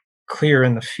was clear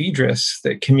in the Phaedrus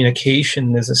that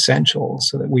communication is essential,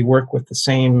 so that we work with the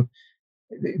same,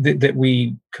 that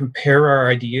we compare our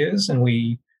ideas, and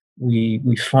we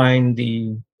find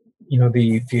the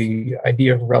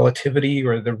idea of relativity,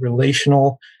 or the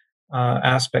relational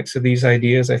aspects of these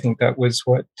ideas. I think that was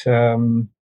what,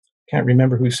 can't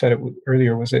remember who said it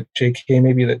earlier. Was it J.K.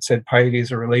 maybe, that said piety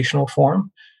is a relational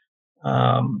form?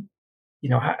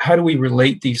 How do we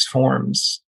relate these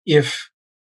forms if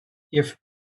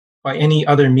by any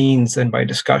other means than by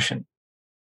discussion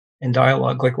and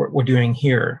dialogue, like what we're doing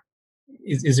here?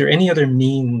 Is there any other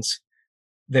means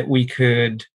that we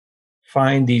could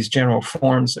find these general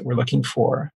forms that we're looking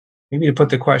for? Maybe to put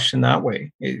the question that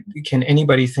way, can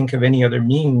anybody think of any other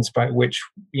means by which,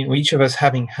 each of us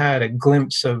having had a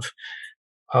glimpse of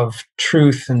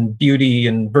truth and beauty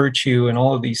and virtue and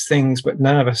all of these things, but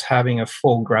none of us having a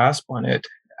full grasp on it,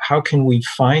 how can we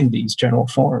find these general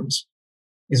forms?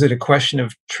 Is it a question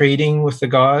of trading with the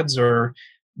gods, or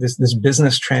this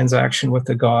business transaction with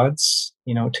the gods,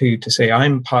 to say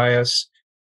I'm pious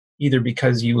either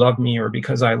because you love me or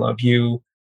because I love you?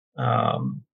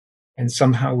 And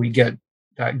somehow we get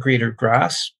that greater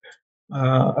grasp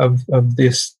of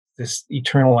this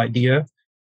eternal idea,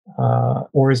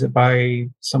 or is it by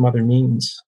some other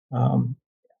means?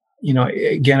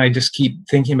 Again, I just keep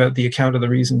thinking about the account of the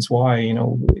reasons why.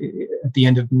 At the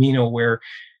end of Meno, where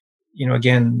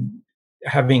again,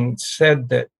 having said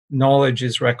that knowledge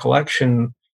is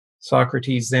recollection,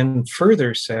 Socrates then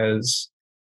further says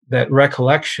that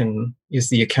recollection is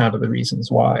the account of the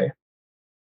reasons why.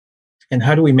 And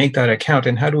how do we make that account?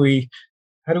 And how do we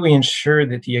ensure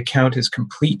that the account is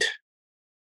complete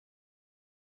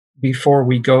before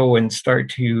we go and start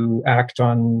to act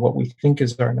on what we think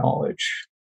is our knowledge?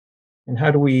 And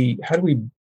how do we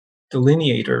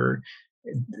delineate or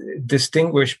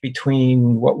distinguish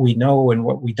between what we know and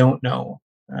what we don't know?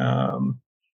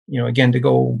 Again, to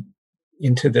go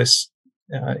into this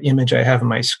image I have on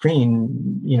my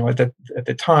screen, at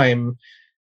the time,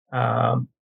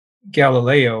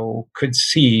 Galileo could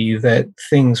see that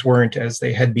things weren't as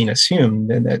they had been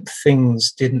assumed, and that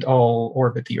things didn't all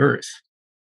orbit the Earth.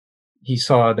 He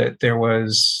saw that there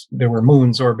were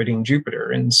moons orbiting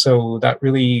Jupiter, and so that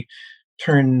really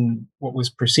turned what was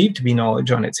perceived to be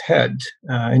knowledge on its head,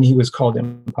 and he was called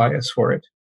impious for it.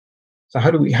 So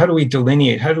how do we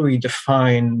delineate? How do we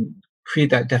create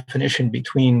that definition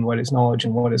between what is knowledge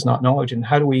and what is not knowledge? And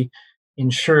how do we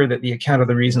ensure that the account of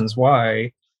the reasons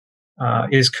why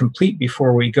is complete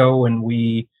before we go and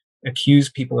we accuse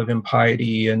people of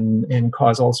impiety and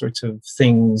cause all sorts of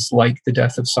things like the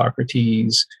death of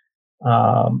Socrates,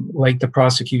 like the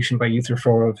prosecution by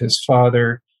Euthyphro of his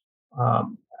father?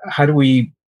 How do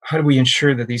we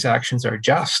ensure that these actions are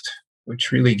just?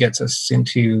 Which really gets us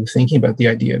into thinking about the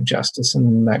idea of justice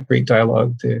and that great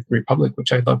dialogue, The Republic,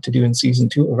 which I'd love to do in season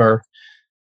 2 of our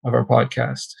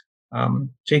podcast.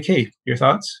 JK, your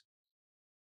thoughts?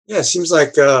 Yeah, it seems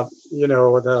like the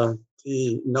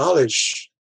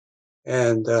knowledge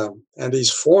and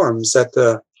these forms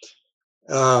that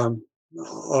are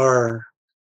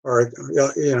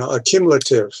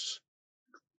accumulative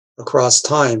across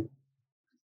time,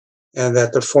 and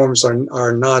that the forms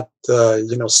are not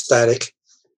static,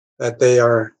 that they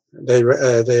are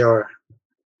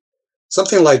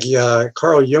something like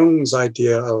Carl Jung's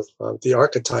idea of the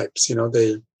archetypes.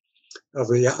 Of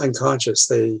the unconscious.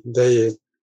 They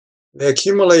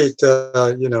accumulate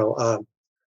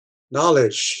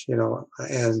knowledge, and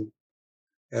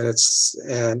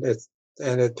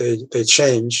they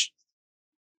change,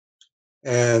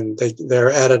 and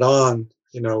they're added on,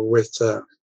 with the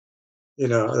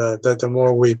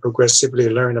more we progressively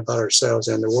learn about ourselves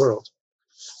and the world.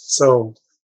 So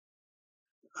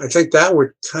I think that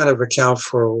would kind of account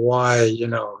for why,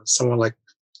 someone like,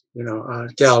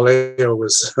 Galileo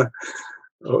was,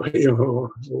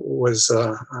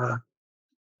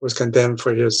 was condemned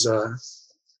for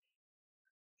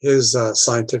his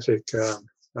scientific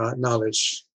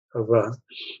knowledge of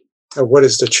what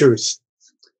is the truth.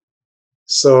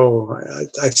 So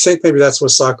I think maybe that's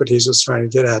what Socrates was trying to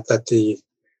get at.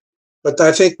 But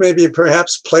I think maybe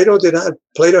perhaps Plato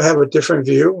have a different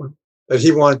view, that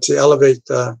he wanted to elevate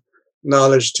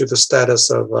knowledge to the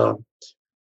status of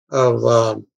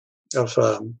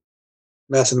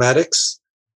mathematics,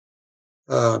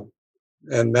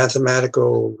 and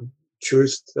mathematical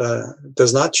truth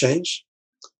does not change.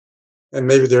 And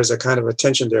maybe there's a kind of a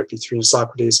tension there between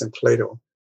Socrates and Plato.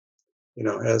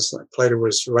 As Plato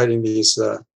was writing these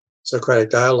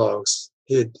Socratic dialogues,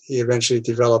 he eventually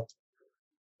developed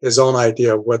his own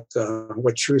idea of what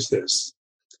truth is.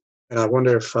 And I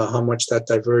wonder if how much that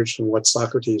diverged from what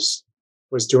Socrates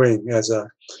was doing as a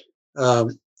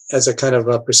kind of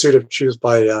a pursuit of truth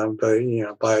by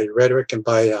rhetoric and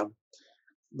by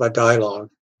dialogue.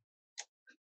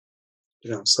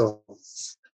 So.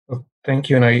 Well, thank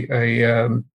you. And I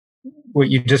what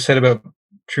you just said about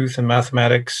truth and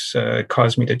mathematics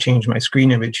caused me to change my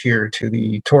screen image here to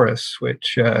the torus,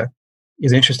 which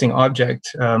is an interesting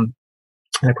object. And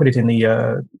I put it in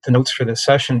the notes for this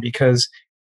session because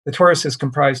the torus is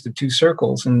comprised of 2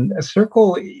 circles, and a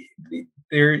circle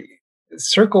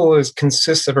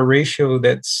consists of a ratio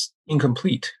that's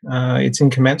incomplete. It's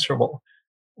incommensurable,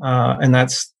 and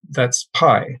that's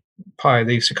pi,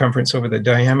 the circumference over the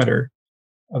diameter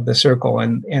of the circle,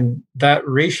 and that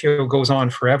ratio goes on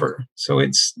forever. So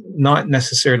it's not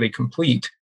necessarily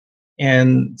complete.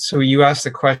 And so you ask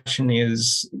the question: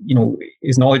 is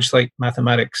knowledge like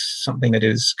mathematics something that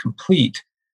is complete?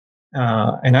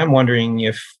 And I'm wondering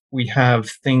if we have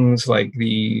things like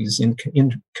these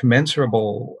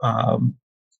incommensurable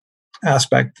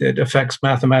aspect that affects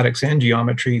mathematics and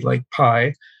geometry, like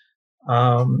pi,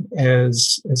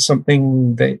 as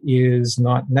something that is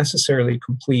not necessarily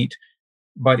complete,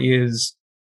 but is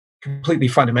completely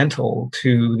fundamental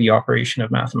to the operation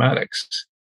of mathematics.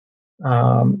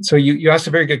 So you asked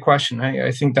a very good question.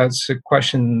 I think that's a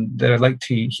question that I'd like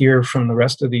to hear from the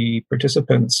rest of the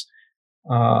participants.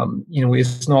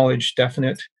 Is knowledge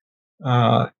definite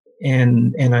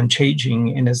and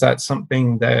unchanging, and is that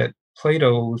something that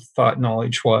Plato thought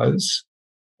knowledge was,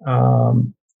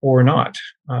 or not?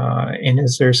 And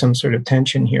is there some sort of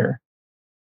tension here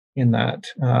in that?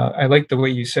 I like the way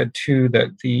you said too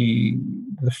that the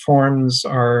forms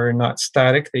are not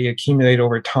static; they accumulate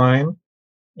over time.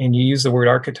 And you use the word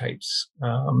archetypes.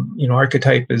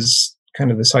 Archetype is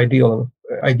kind of this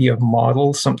idea of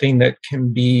model, something that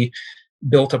can be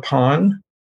built upon,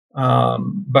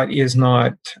 but is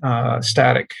not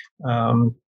static.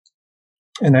 And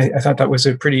I thought that was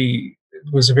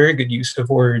a very good use of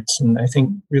words, and I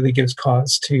think really gives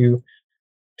cause to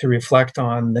reflect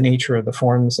on the nature of the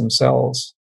forms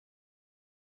themselves.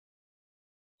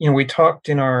 We talked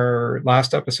in our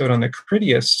last episode on the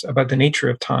Critias about the nature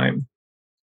of time,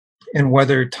 and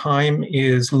whether time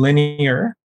is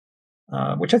linear,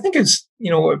 which I think is,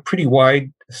 a pretty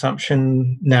wide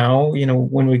assumption now.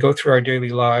 When we go through our daily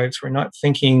lives, we're not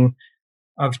thinking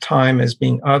of time as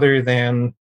being other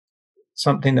than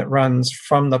something that runs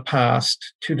from the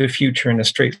past to the future in a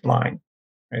straight line.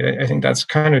 Right? I think that's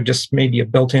kind of just maybe a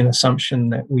built-in assumption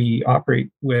that we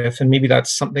operate with, and maybe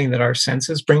that's something that our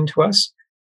senses bring to us.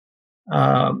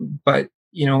 But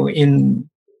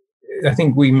I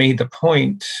think we made the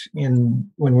point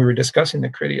when we were discussing the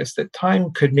Critias that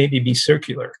time could maybe be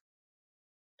circular.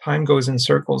 Time goes in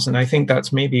circles, and I think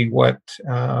that's maybe what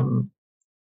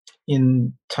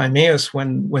in Timaeus,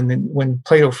 when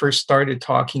Plato first started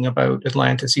talking about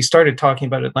Atlantis, he started talking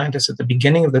about Atlantis at the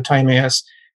beginning of the Timaeus,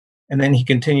 and then he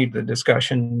continued the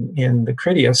discussion in the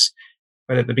Critias.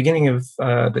 But at the beginning of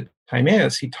the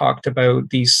Timaeus, he talked about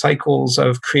these cycles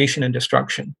of creation and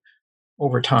destruction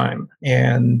over time.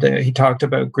 And he talked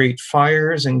about great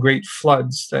fires and great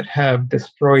floods that have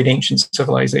destroyed ancient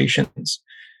civilizations.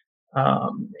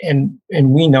 And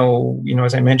we know,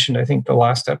 as I mentioned, I think the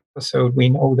last episode, we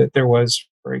know that there was,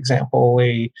 for example,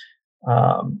 an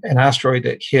asteroid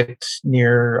that hit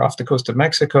off the coast of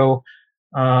Mexico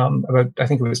about, I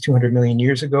think it was 200 million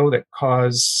years ago, that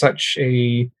caused such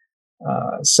a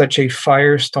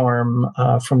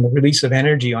firestorm from the release of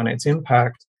energy on its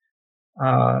impact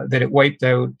that it wiped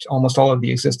out almost all of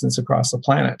the existence across the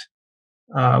planet.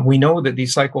 We know that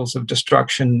these cycles of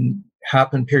destruction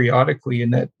happen periodically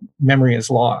and that memory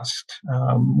is lost.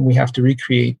 We have to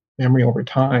recreate memory over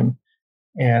time.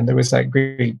 And there was that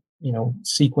great,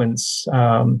 sequence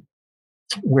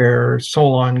where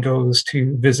Solon goes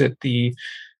to visit the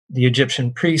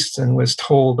Egyptian priests and was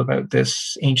told about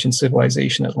this ancient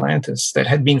civilization Atlantis that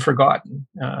had been forgotten,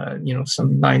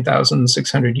 some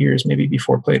 9,600 years maybe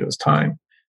before Plato's time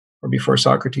or before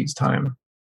Socrates' time.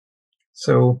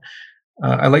 So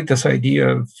I like this idea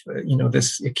of,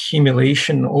 this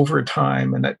accumulation over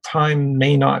time, and that time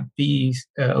may not be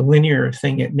a linear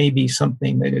thing. It may be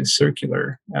something that is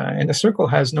circular. And a circle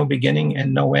has no beginning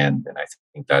and no end. And I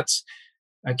think that's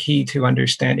a key to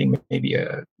understanding maybe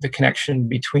the connection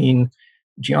between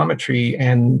geometry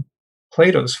and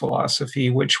Plato's philosophy,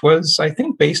 which was, I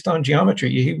think, based on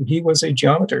geometry. He was a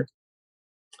geometer.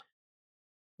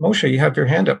 Moshe, you have your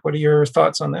hand up. What are your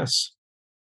thoughts on this?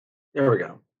 There we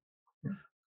go.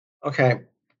 Okay.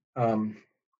 I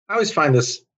always find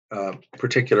this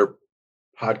particular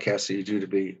podcast that you do to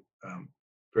be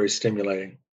very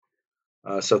stimulating.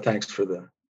 So thanks for the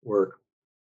work.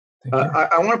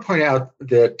 I want to point out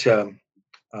that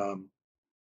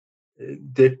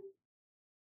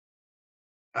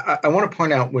I want to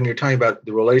point out when you're talking about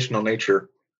the relational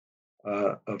nature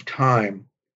of time,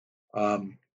 I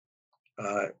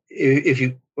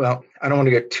don't want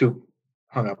to get too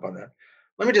hung up on that.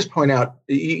 Let me just point out,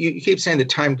 you keep saying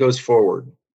that time goes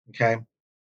forward, okay?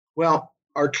 Well,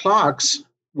 our clocks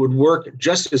would work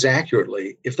just as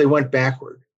accurately if they went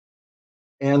backward.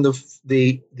 And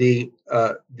the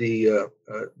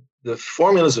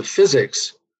formulas of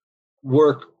physics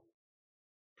work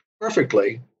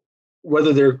perfectly,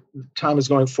 whether their time is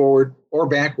going forward or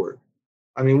backward.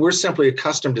 I mean, we're simply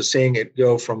accustomed to seeing it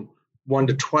go from 1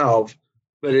 to 12,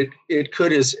 but it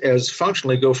could as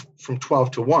functionally go from 12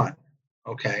 to 1.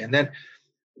 Okay, and that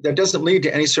doesn't lead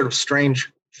to any sort of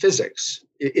strange physics.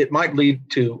 It might lead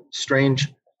to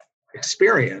strange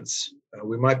experience.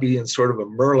 We might be in sort of a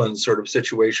Merlin sort of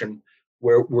situation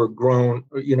where we're grown.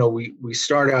 We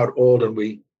start out old and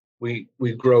we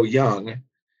grow young,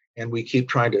 and we keep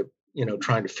trying to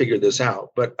figure this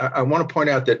out. But I want to point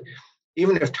out that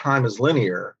even if time is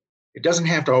linear, it doesn't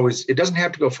have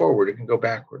to go forward. It can go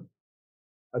backward.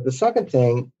 The second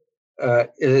thing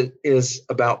is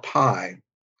about pi,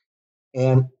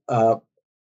 and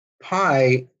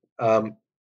pi.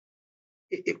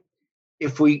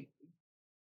 If we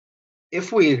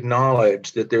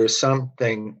acknowledge that there is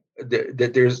something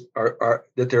that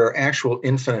there are actual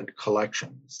infinite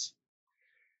collections,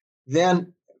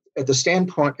 then at the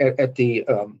standpoint at the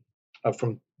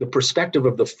from the perspective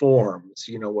of the forms,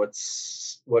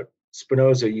 what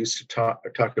Spinoza used to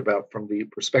talk about from the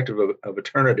perspective of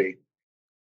eternity,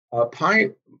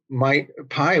 pi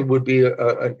would be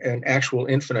an actual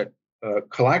infinite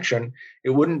collection. It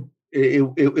wouldn't.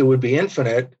 It would be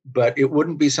infinite, but it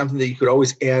wouldn't be something that you could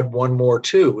always add one more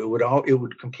to. It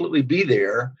would completely be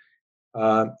there.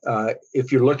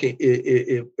 If you're looking,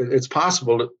 it's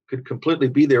possible it could completely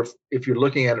be there if you're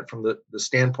looking at it from the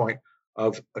standpoint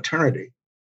of eternity.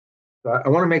 So I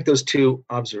want to make those two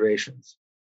observations.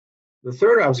 The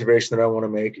third observation that I want to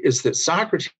make is that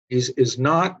Socrates is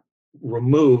not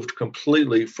removed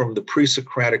completely from the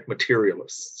pre-Socratic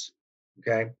materialists.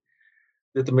 Okay,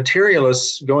 that the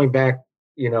materialists, going back,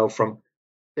 from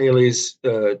Thales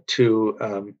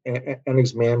to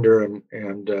Anaximander and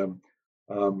the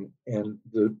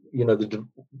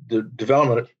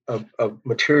development of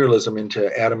materialism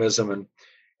into atomism,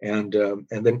 and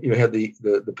then you had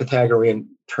the Pythagorean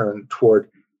turn toward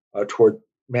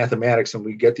mathematics, and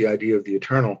we get the idea of the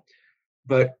eternal.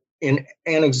 But in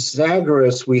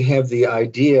Anaxagoras, we have the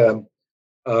idea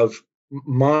of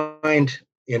mind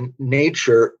in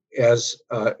nature as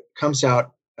comes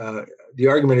out. The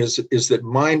argument is that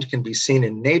mind can be seen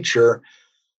in nature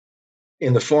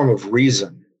in the form of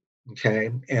reason.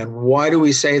 Okay, and why do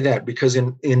we say that? Because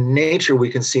in nature we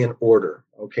can see an order.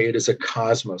 Okay, it is a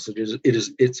cosmos.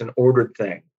 It's an ordered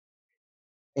thing.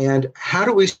 And how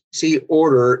do we see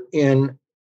order in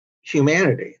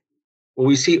humanity? Well,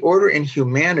 we see order in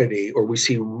humanity, or we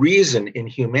see reason in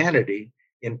humanity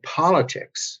in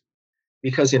politics,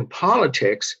 because in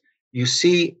politics you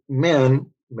see men,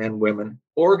 women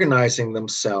organizing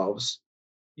themselves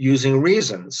using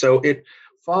reason. So it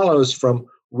follows from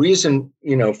reason,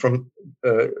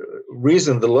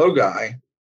 reason, the logi,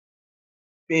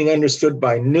 being understood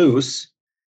by nous,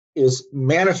 is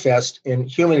manifest in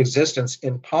human existence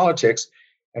in politics.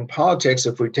 And politics,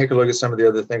 if we take a look at some of the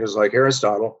other thinkers like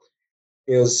Aristotle,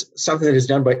 is something that is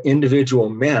done by individual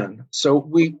men. So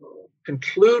we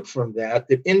conclude from that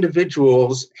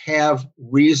individuals have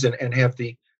reason and have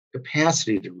the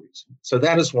capacity to reason. So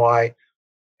that is why,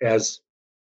 as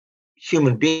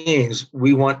human beings,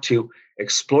 we want to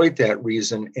exploit that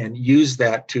reason and use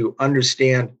that to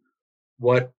understand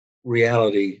what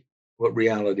reality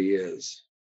is.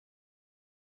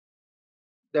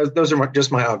 Those are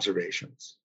just my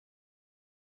observations.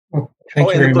 Well,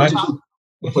 thank you very much.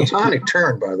 The Platonic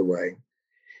turn, by the way,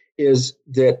 is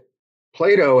that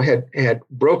Plato had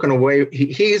broken away.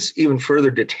 He's even further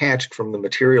detached from the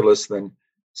materialists than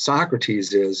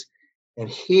Socrates is, and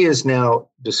he is now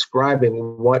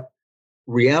describing what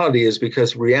reality is,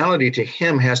 because reality to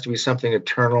him has to be something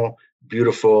eternal,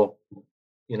 beautiful,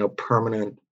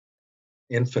 permanent,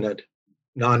 infinite,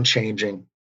 non-changing.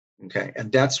 Okay,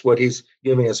 and that's what he's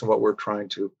giving us and what we're trying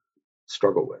to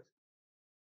struggle with.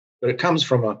 But it comes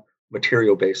from a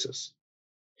material basis.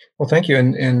 Well, thank you,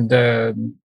 and I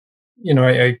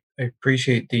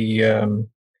appreciate the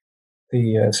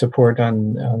support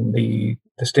on the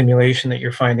stimulation that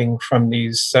you're finding from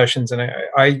these sessions, and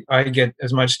I get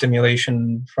as much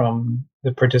stimulation from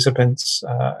the participants,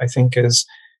 I think, as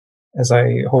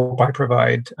I hope I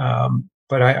provide.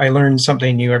 But I learn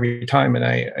something new every time, and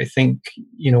I think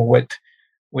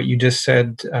what you just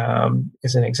said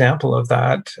is an example of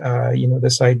that.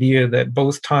 This idea that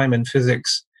both time and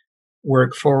physics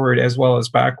work forward as well as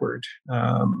backward.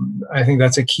 I think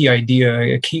that's a key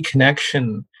idea, a key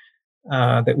connection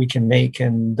that we can make,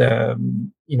 and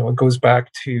it goes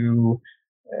back to,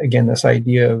 again, this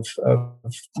idea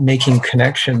of making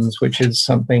connections, which is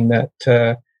something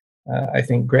that I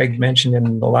think Greg mentioned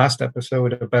in the last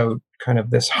episode about kind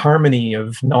of this harmony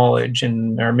of knowledge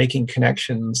and our making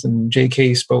connections, and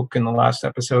JK spoke in the last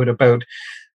episode about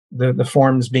the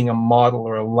forms being a model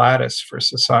or a lattice for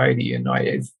society. And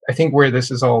I think where this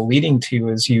is all leading to,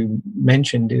 as you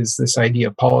mentioned, is this idea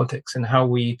of politics and how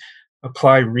we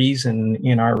apply reason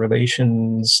in our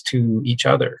relations to each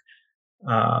other.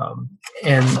 And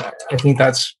I think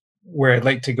that's where I'd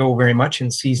like to go very much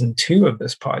in season 2 of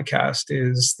this podcast,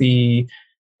 is the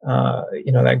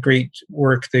that great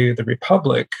work, the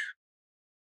Republic.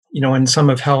 And some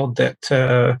have held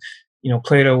that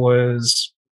Plato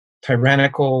was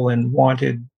tyrannical and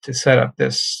wanted to set up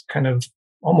this kind of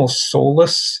almost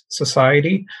soulless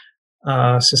society.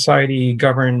 society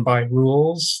governed by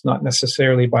rules, not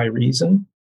necessarily by reason.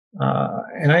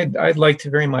 And I'd like to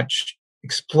very much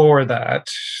explore that.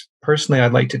 Personally,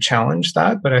 I'd like to challenge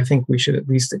that, but I think we should at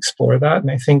least explore that.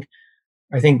 And I think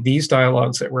these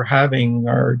dialogues that we're having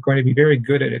are going to be very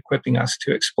good at equipping us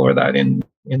to explore that in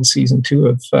season 2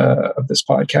 of this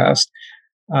podcast.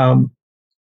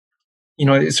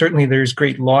 Certainly there's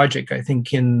great logic, I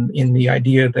think, in the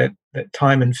idea that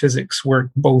time and physics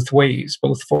work both ways,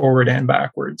 both forward and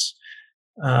backwards.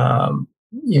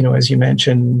 As you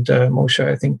mentioned, Moshe,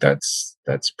 I think that's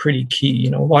pretty key.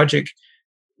 Logic,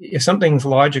 if something's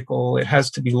logical, it has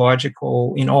to be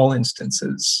logical in all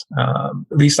instances. At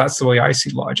least that's the way I see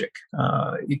logic.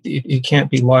 It can't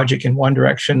be logic in one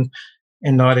direction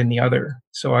and not in the other.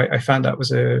 So I found that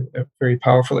was a very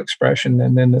powerful expression.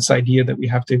 And then this idea that we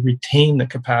have to retain the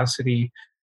capacity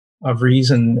of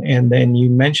reason. And then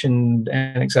you mentioned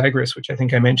Anaxagoras, which I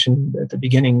think I mentioned at the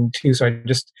beginning too. So I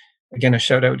just, again, a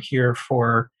shout out here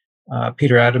for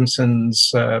Peter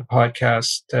Adamson's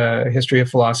podcast, History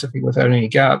of Philosophy Without Any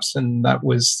Gaps. And that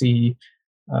was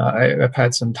I've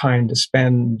had some time to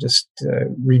spend just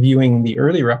reviewing the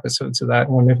earlier episodes of that.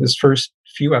 One of his first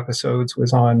few episodes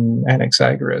was on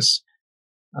Anaxagoras.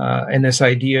 And this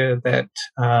idea that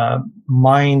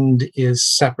mind is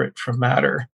separate from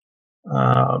matter.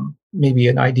 Maybe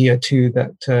an idea too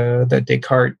that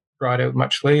Descartes brought out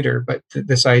much later, but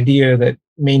this idea that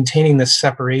maintaining this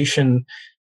separation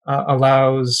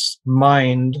allows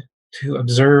mind to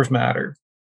observe matter.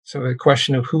 So a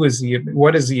question of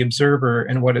what is the observer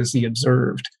and what is the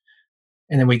observed,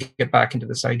 and then we get back into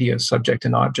this idea of subject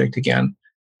and object again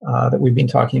that we've been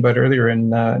talking about earlier in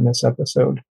this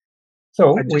episode.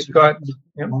 So we've got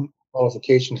one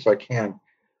qualification, if I can.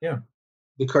 Yeah.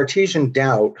 The Cartesian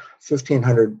doubt,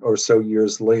 1500 or so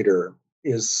years later,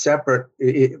 is separate.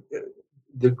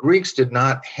 The Greeks did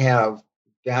not have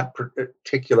that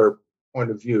particular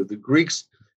point of view.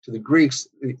 To the Greeks,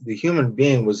 the human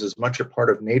being was as much a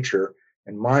part of nature,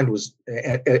 and mind was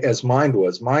as mind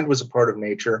was. Mind was a part of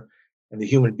nature, and the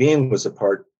human being was a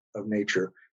part of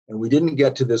nature. And we didn't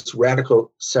get to this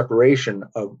radical separation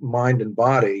of mind and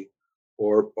body,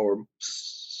 or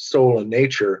soul and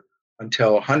nature,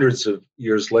 until hundreds of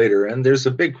years later. And there's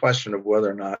a big question of whether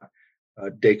or not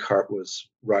Descartes was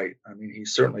right. I mean, he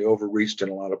certainly overreached in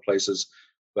a lot of places,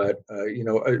 but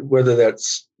whether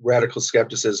that's radical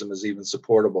skepticism is even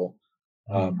supportable,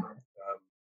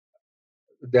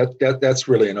 that's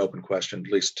really an open question,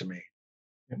 at least to me.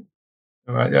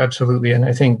 Absolutely, and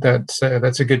I think that's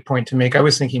a good point to make. I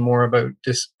was thinking more about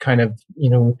this kind of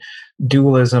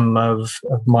dualism of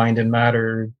mind and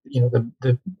matter.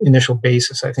 The initial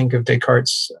basis, I think, of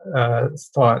Descartes'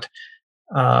 thought,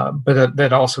 but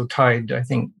that also tied, I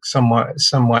think, somewhat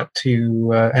to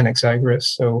Anaxagoras.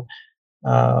 So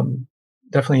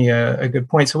definitely a good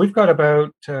point. So we've got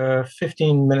about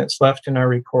 15 minutes left in our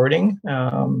recording,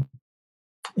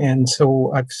 and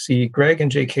so I see Greg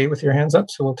and JK with your hands up.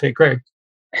 So we'll take Greg.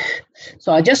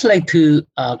 So I just like to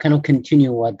kind of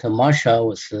continue what Marsha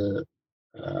was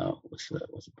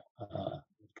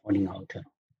pointing out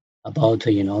about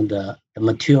the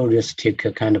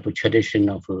materialistic kind of a tradition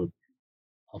of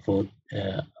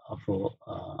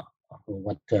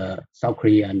what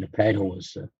Socrates and Plato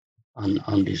was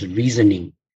on this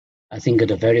reasoning. I think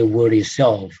the very word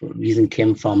itself, reason,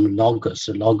 came from logos.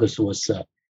 Logos was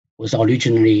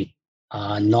originally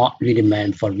not really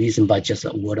meant for reason, but just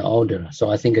a word order. So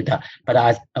I think that,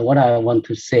 but what I want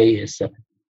to say is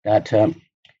that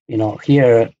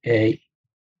here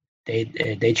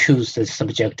they choose the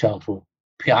subject of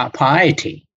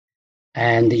piety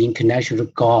and in connection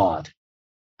with God,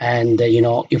 and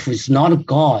if it's not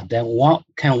God, then what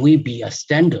can we be a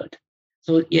standard?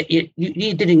 So it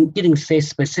didn't say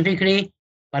specifically,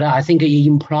 but I think it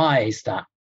implies that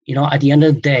at the end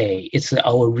of the day, it's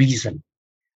our reason.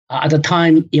 At the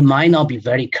time, it might not be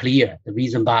very clear, the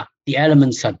reason, but the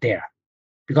elements are there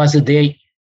because they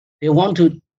want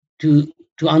to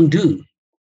undo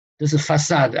this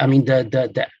facade. I mean,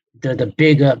 the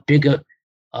bigger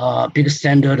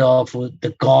standard of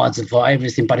the gods for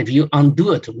everything. But if you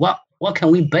undo it, what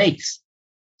can we base?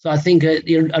 So I think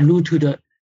it allude to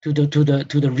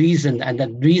the reason, and the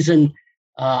reason,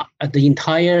 the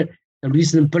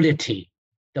reasonability.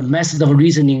 The method of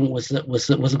reasoning was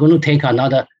going to take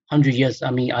another 100 years.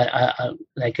 I mean,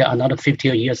 like another 50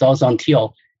 years also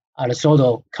until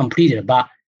Aristotle completed. But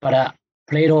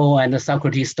Plato and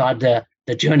Socrates started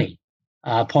the journey,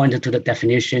 pointed to the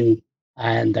definition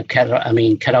and the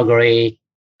category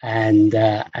and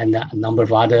a number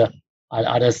of other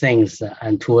things,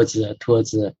 and towards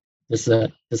the this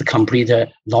complete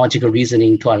logical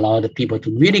reasoning to allow the people to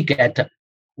really get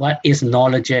what is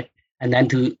knowledge, and then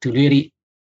to really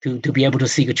to be able to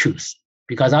seek truth.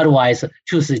 Because otherwise,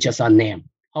 truth is just a name.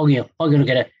 How you gonna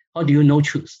get it? How do you know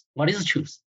truth? What is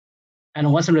truth?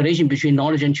 And what's the relation between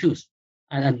knowledge and truth?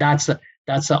 And that's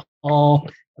all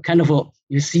kind of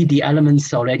you see the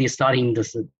elements already starting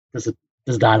this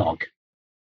dialogue.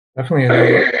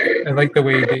 Definitely, I like the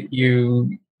way that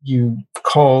you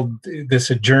called this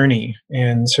a journey,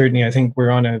 and certainly I think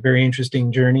we're on a very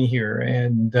interesting journey here.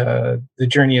 And the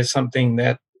journey is something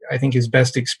that I think is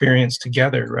best experienced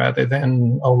together rather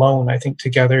than alone. I think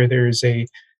together there's a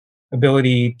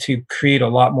ability to create a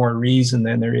lot more reason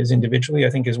than there is individually. I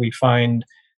think as we find,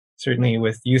 certainly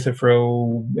with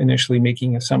Euthyphro initially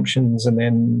making assumptions and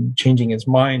then changing his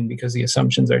mind because the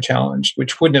assumptions are challenged,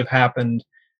 which wouldn't have happened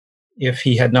if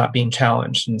he had not been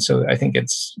challenged. And so I think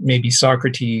it's maybe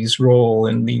Socrates' role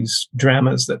in these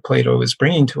dramas that Plato is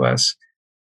bringing to us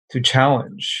to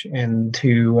challenge and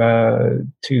to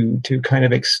kind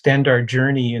of extend our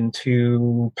journey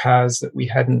into paths that we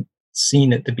hadn't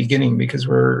seen at the beginning, because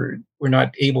we're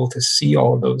not able to see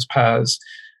all of those paths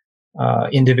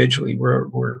individually.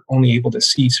 We're only able to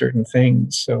see certain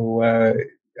things. So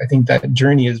I think that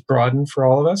journey is broadened for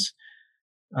all of us.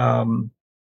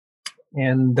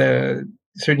 And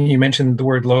certainly you mentioned the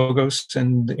word logos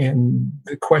and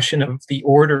the question of the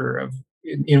order of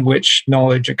in which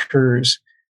knowledge occurs.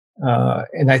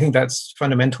 And I think that's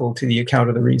fundamental to the account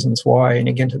of the reasons why. And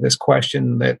again, to this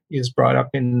question that is brought up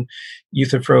in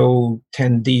Euthyphro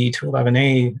 10d to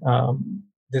 11a,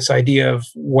 this idea of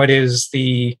what is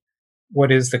the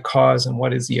cause and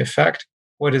what is the effect,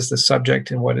 what is the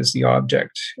subject and what is the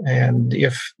object. And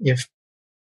if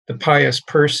the pious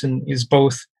person is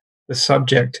both the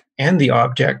subject and the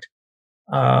object,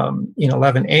 in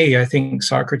 11a, I think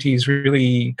Socrates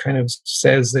really kind of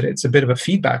says that it's a bit of a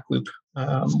feedback loop,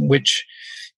 which,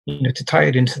 to tie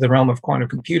it into the realm of quantum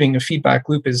computing, a feedback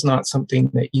loop is not something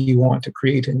that you want to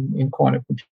create in quantum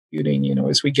computing.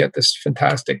 As we get this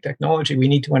fantastic technology, we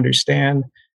need to understand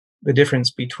the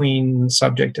difference between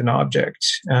subject and object.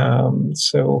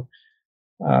 So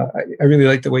I really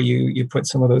like the way you put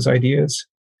some of those ideas.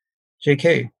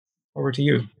 JK, over to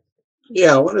you.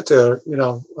 Yeah, I wanted to,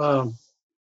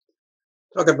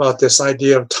 talk about this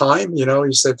idea of time.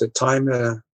 You said that time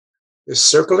is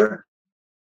circular,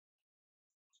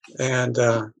 and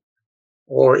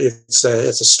or it's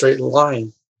a straight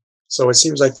line. So it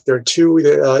seems like there are two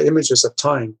images of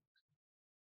time,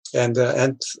 and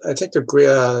I think the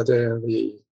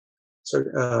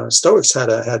Stoics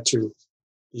had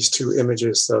these two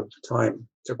images of time,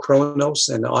 the chronos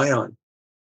and the ion.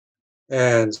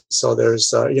 And so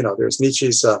there's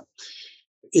Nietzsche's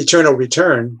eternal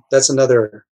return. That's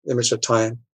another image of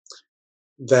time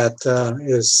that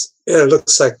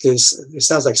it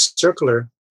sounds like circular.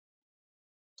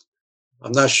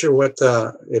 I'm not sure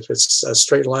if it's a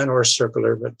straight line or a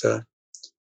circular, but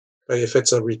if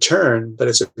it's a return, but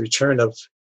it's a return of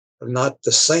not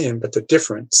the same, but the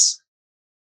difference,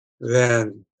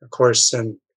 then of course,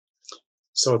 and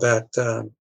so that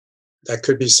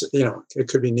could be, it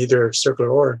could be neither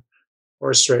circular or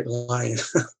a straight line.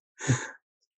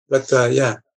 But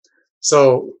yeah,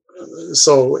 so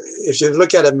if you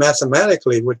look at it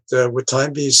mathematically, would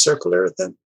time be circular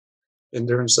then, in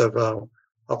terms of how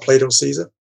Plato sees it?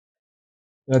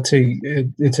 It's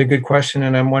a good question,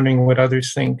 and I'm wondering what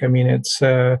others think. I mean, it's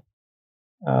earlier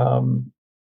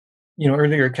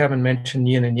Kevin mentioned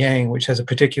yin and yang, which has a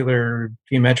particular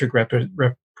geometric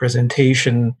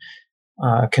representation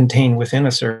contained within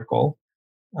a circle.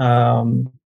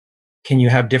 Can you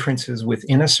have differences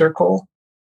within a circle,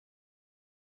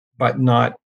 but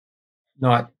not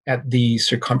at the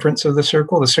circumference of the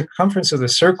circle? The circumference of the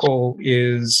circle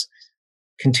is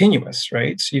continuous,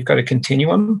 right? So you've got a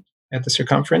continuum at the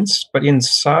circumference, but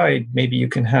inside maybe you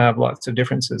can have lots of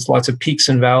differences, lots of peaks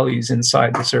and valleys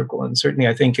inside the circle. And certainly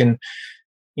I think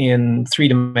in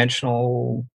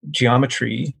three-dimensional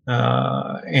geometry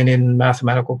and in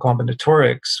mathematical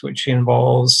combinatorics, which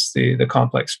involves the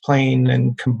complex plane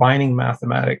and combining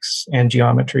mathematics and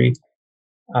geometry,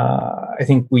 I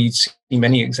think we see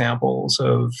many examples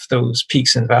of those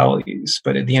peaks and valleys.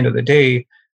 But at the end of the day,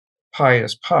 pi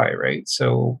is pi, right?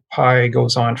 So pi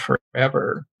goes on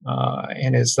forever,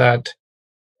 and is the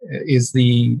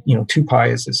 2 pi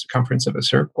is the circumference of a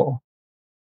circle.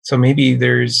 So maybe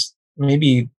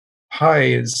pi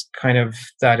is kind of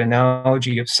that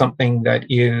analogy of something that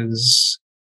is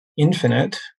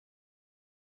infinite,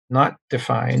 not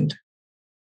defined,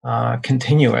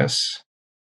 continuous,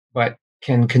 but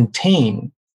can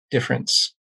contain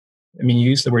difference I mean, you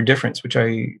used the word difference, which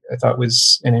I thought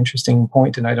was an interesting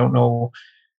point, and I don't know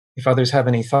if others have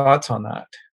any thoughts on that,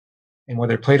 and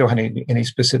whether Plato had any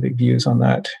specific views on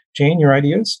that. Jane, your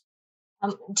ideas?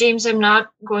 James, I'm not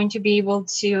going to be able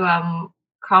to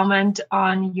comment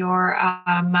on your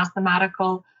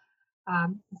mathematical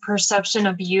perception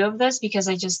of view of this, because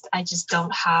I just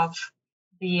don't have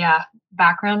the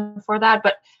background for that.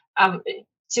 But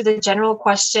to the general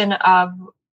question of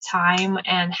time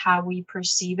and how we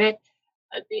perceive it,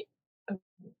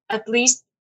 at least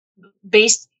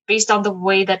based on the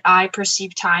way that I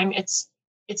perceive time, it's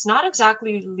not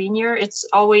exactly linear. It's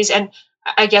always, and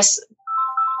I guess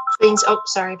things, oh,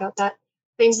 sorry about that,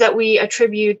 things that we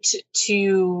attribute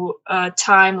to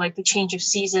time, like the change of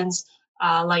seasons,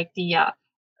 like the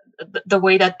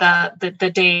way that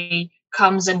the day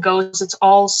comes and goes, it's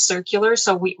all circular.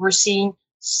 So we're seeing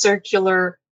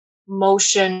circular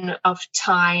motion of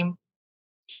time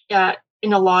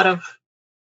in a lot of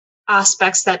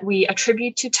aspects that we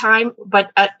attribute to time.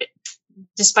 But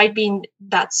despite being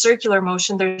that circular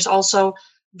motion, there's also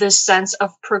this sense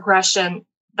of progression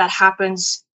that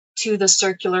happens to the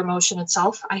circular motion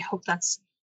itself. I hope that's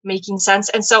making sense.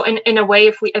 And so in a way,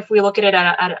 if we look at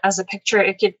it as a picture,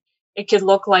 it could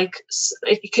look like,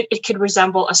 it could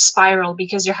resemble a spiral,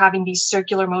 because you're having these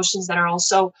circular motions that are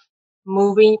also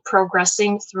moving,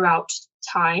 progressing throughout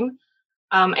time.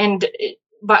 And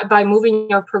by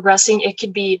moving or progressing, it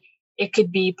could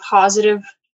be positive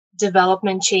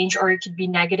development change, or it could be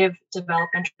negative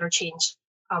development or change.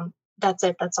 That's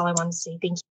it. That's all I want to say.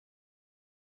 Thank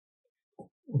you.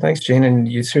 Well, thanks, Jane.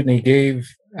 And you certainly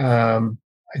gave, I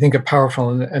think, a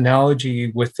powerful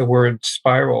analogy with the word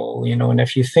spiral, and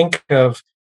if you think of,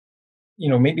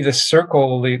 maybe the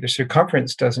circle, the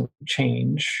circumference doesn't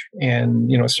change.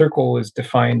 And, a circle is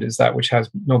defined as that which has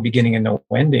no beginning and no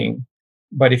ending.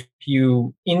 But if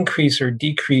you increase or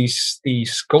decrease the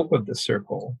scope of the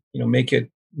circle, make it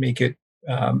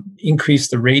increase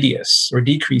the radius or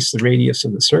decrease the radius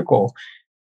of the circle,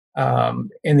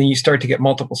 and then you start to get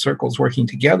multiple circles working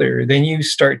together, then you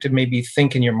start to maybe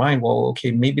think in your mind, well,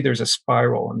 okay, maybe there's a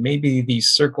spiral, and maybe these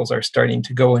circles are starting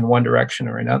to go in one direction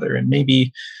or another. And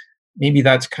maybe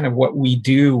that's kind of what we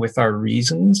do with our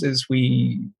reasons, is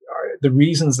the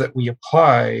reasons that we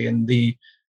apply, and the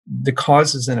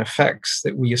causes and effects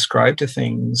that we ascribe to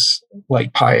things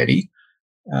like piety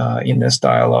in this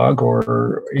dialogue,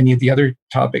 or any of the other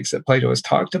topics that Plato has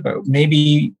talked about.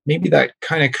 Maybe that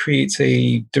kind of creates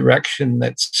a direction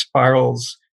that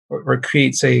spirals, or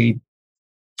creates a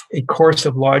course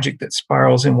of logic that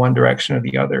spirals in one direction or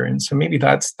the other. And so maybe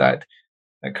that's that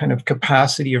kind of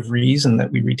capacity of reason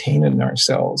that we retain in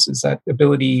ourselves, is that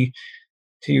ability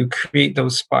to create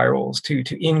those spirals,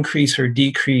 to increase or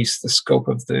decrease the scope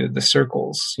of the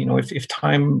circles. If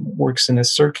time works in a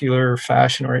circular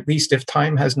fashion, or at least if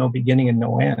time has no beginning and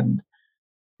no end,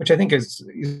 which I think is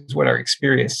what our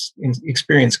experience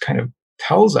kind of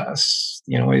tells us.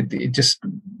 It just,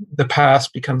 the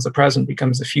past becomes the present,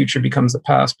 becomes the future, becomes the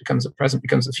past, becomes the present,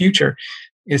 becomes the future.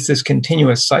 It's this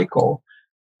continuous cycle.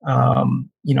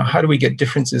 How do we get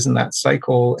differences in that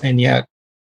cycle, and yet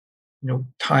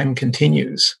time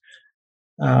continues?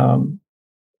 So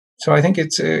I think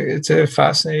it's a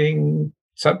fascinating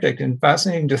subject, and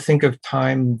fascinating to think of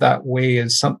time that way,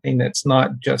 as something that's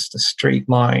not just a straight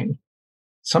line,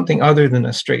 something other than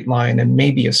a straight line, and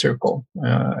maybe a circle,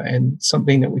 and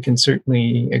something that we can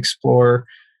certainly explore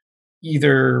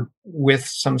either with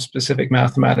some specific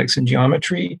mathematics and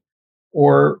geometry,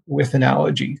 or with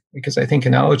analogy, because I think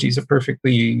analogy is a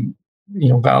perfectly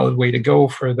valid way to go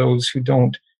for those who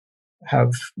don't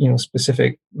have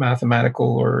specific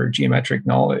mathematical or geometric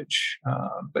knowledge,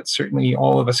 but certainly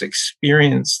all of us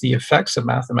experience the effects of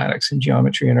mathematics and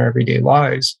geometry in our everyday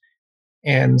lives,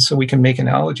 and so we can make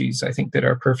analogies, I think, that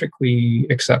are perfectly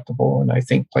acceptable. And I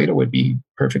think Plato would be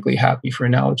perfectly happy for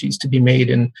analogies to be made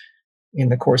in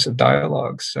the course of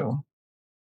dialogue. So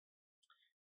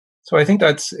I think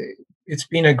it's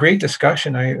been a great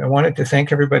discussion. I wanted to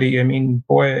thank everybody. I mean,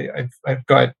 boy, I've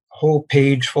got a whole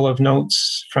page full of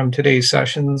notes from today's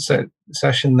session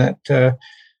that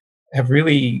have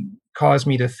really caused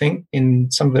me to think in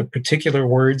some of the particular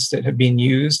words that have been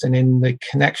used, and in the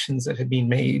connections that have been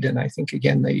made. And I think,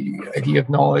 again, the idea of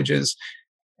knowledge as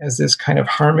this kind of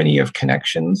harmony of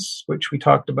connections, which we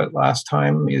talked about last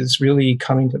time, is really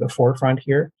coming to the forefront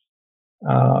here.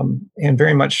 And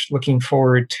very much looking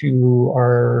forward to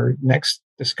our next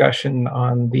discussion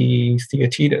on the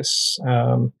Theaetetus,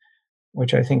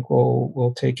 which I think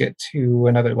will take it to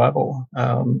another level.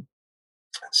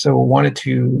 So wanted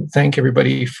to thank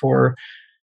everybody for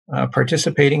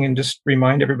participating, and just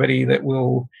remind everybody that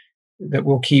we'll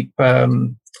keep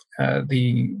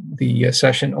the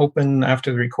session open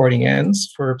after the recording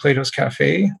ends for Plato's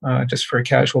Cafe, just for a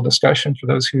casual discussion for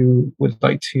those who would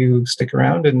like to stick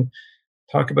around and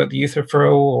talk about the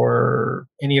Euthyphro or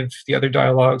any of the other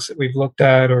dialogues that we've looked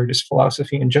at, or just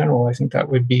philosophy in general. I think that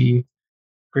would be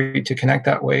great to connect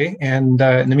that way. And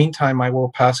in the meantime, I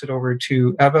will pass it over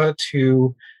to Eva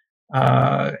to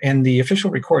end the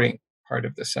official recording part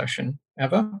of the session.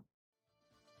 Eva?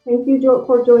 Thank you, Joe,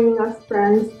 for joining us,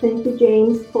 friends. Thank you,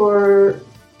 James, for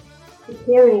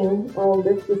preparing all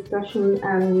this discussion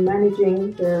and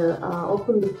managing the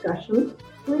open discussion.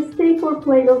 Please stay for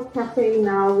Plato's Cafe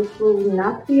now, which will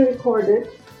not be recorded.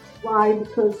 Why?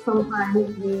 Because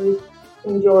sometimes we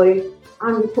enjoy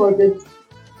unrecorded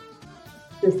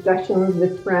discussions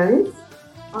with friends.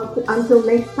 Until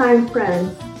next time,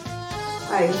 friends.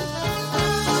 Bye.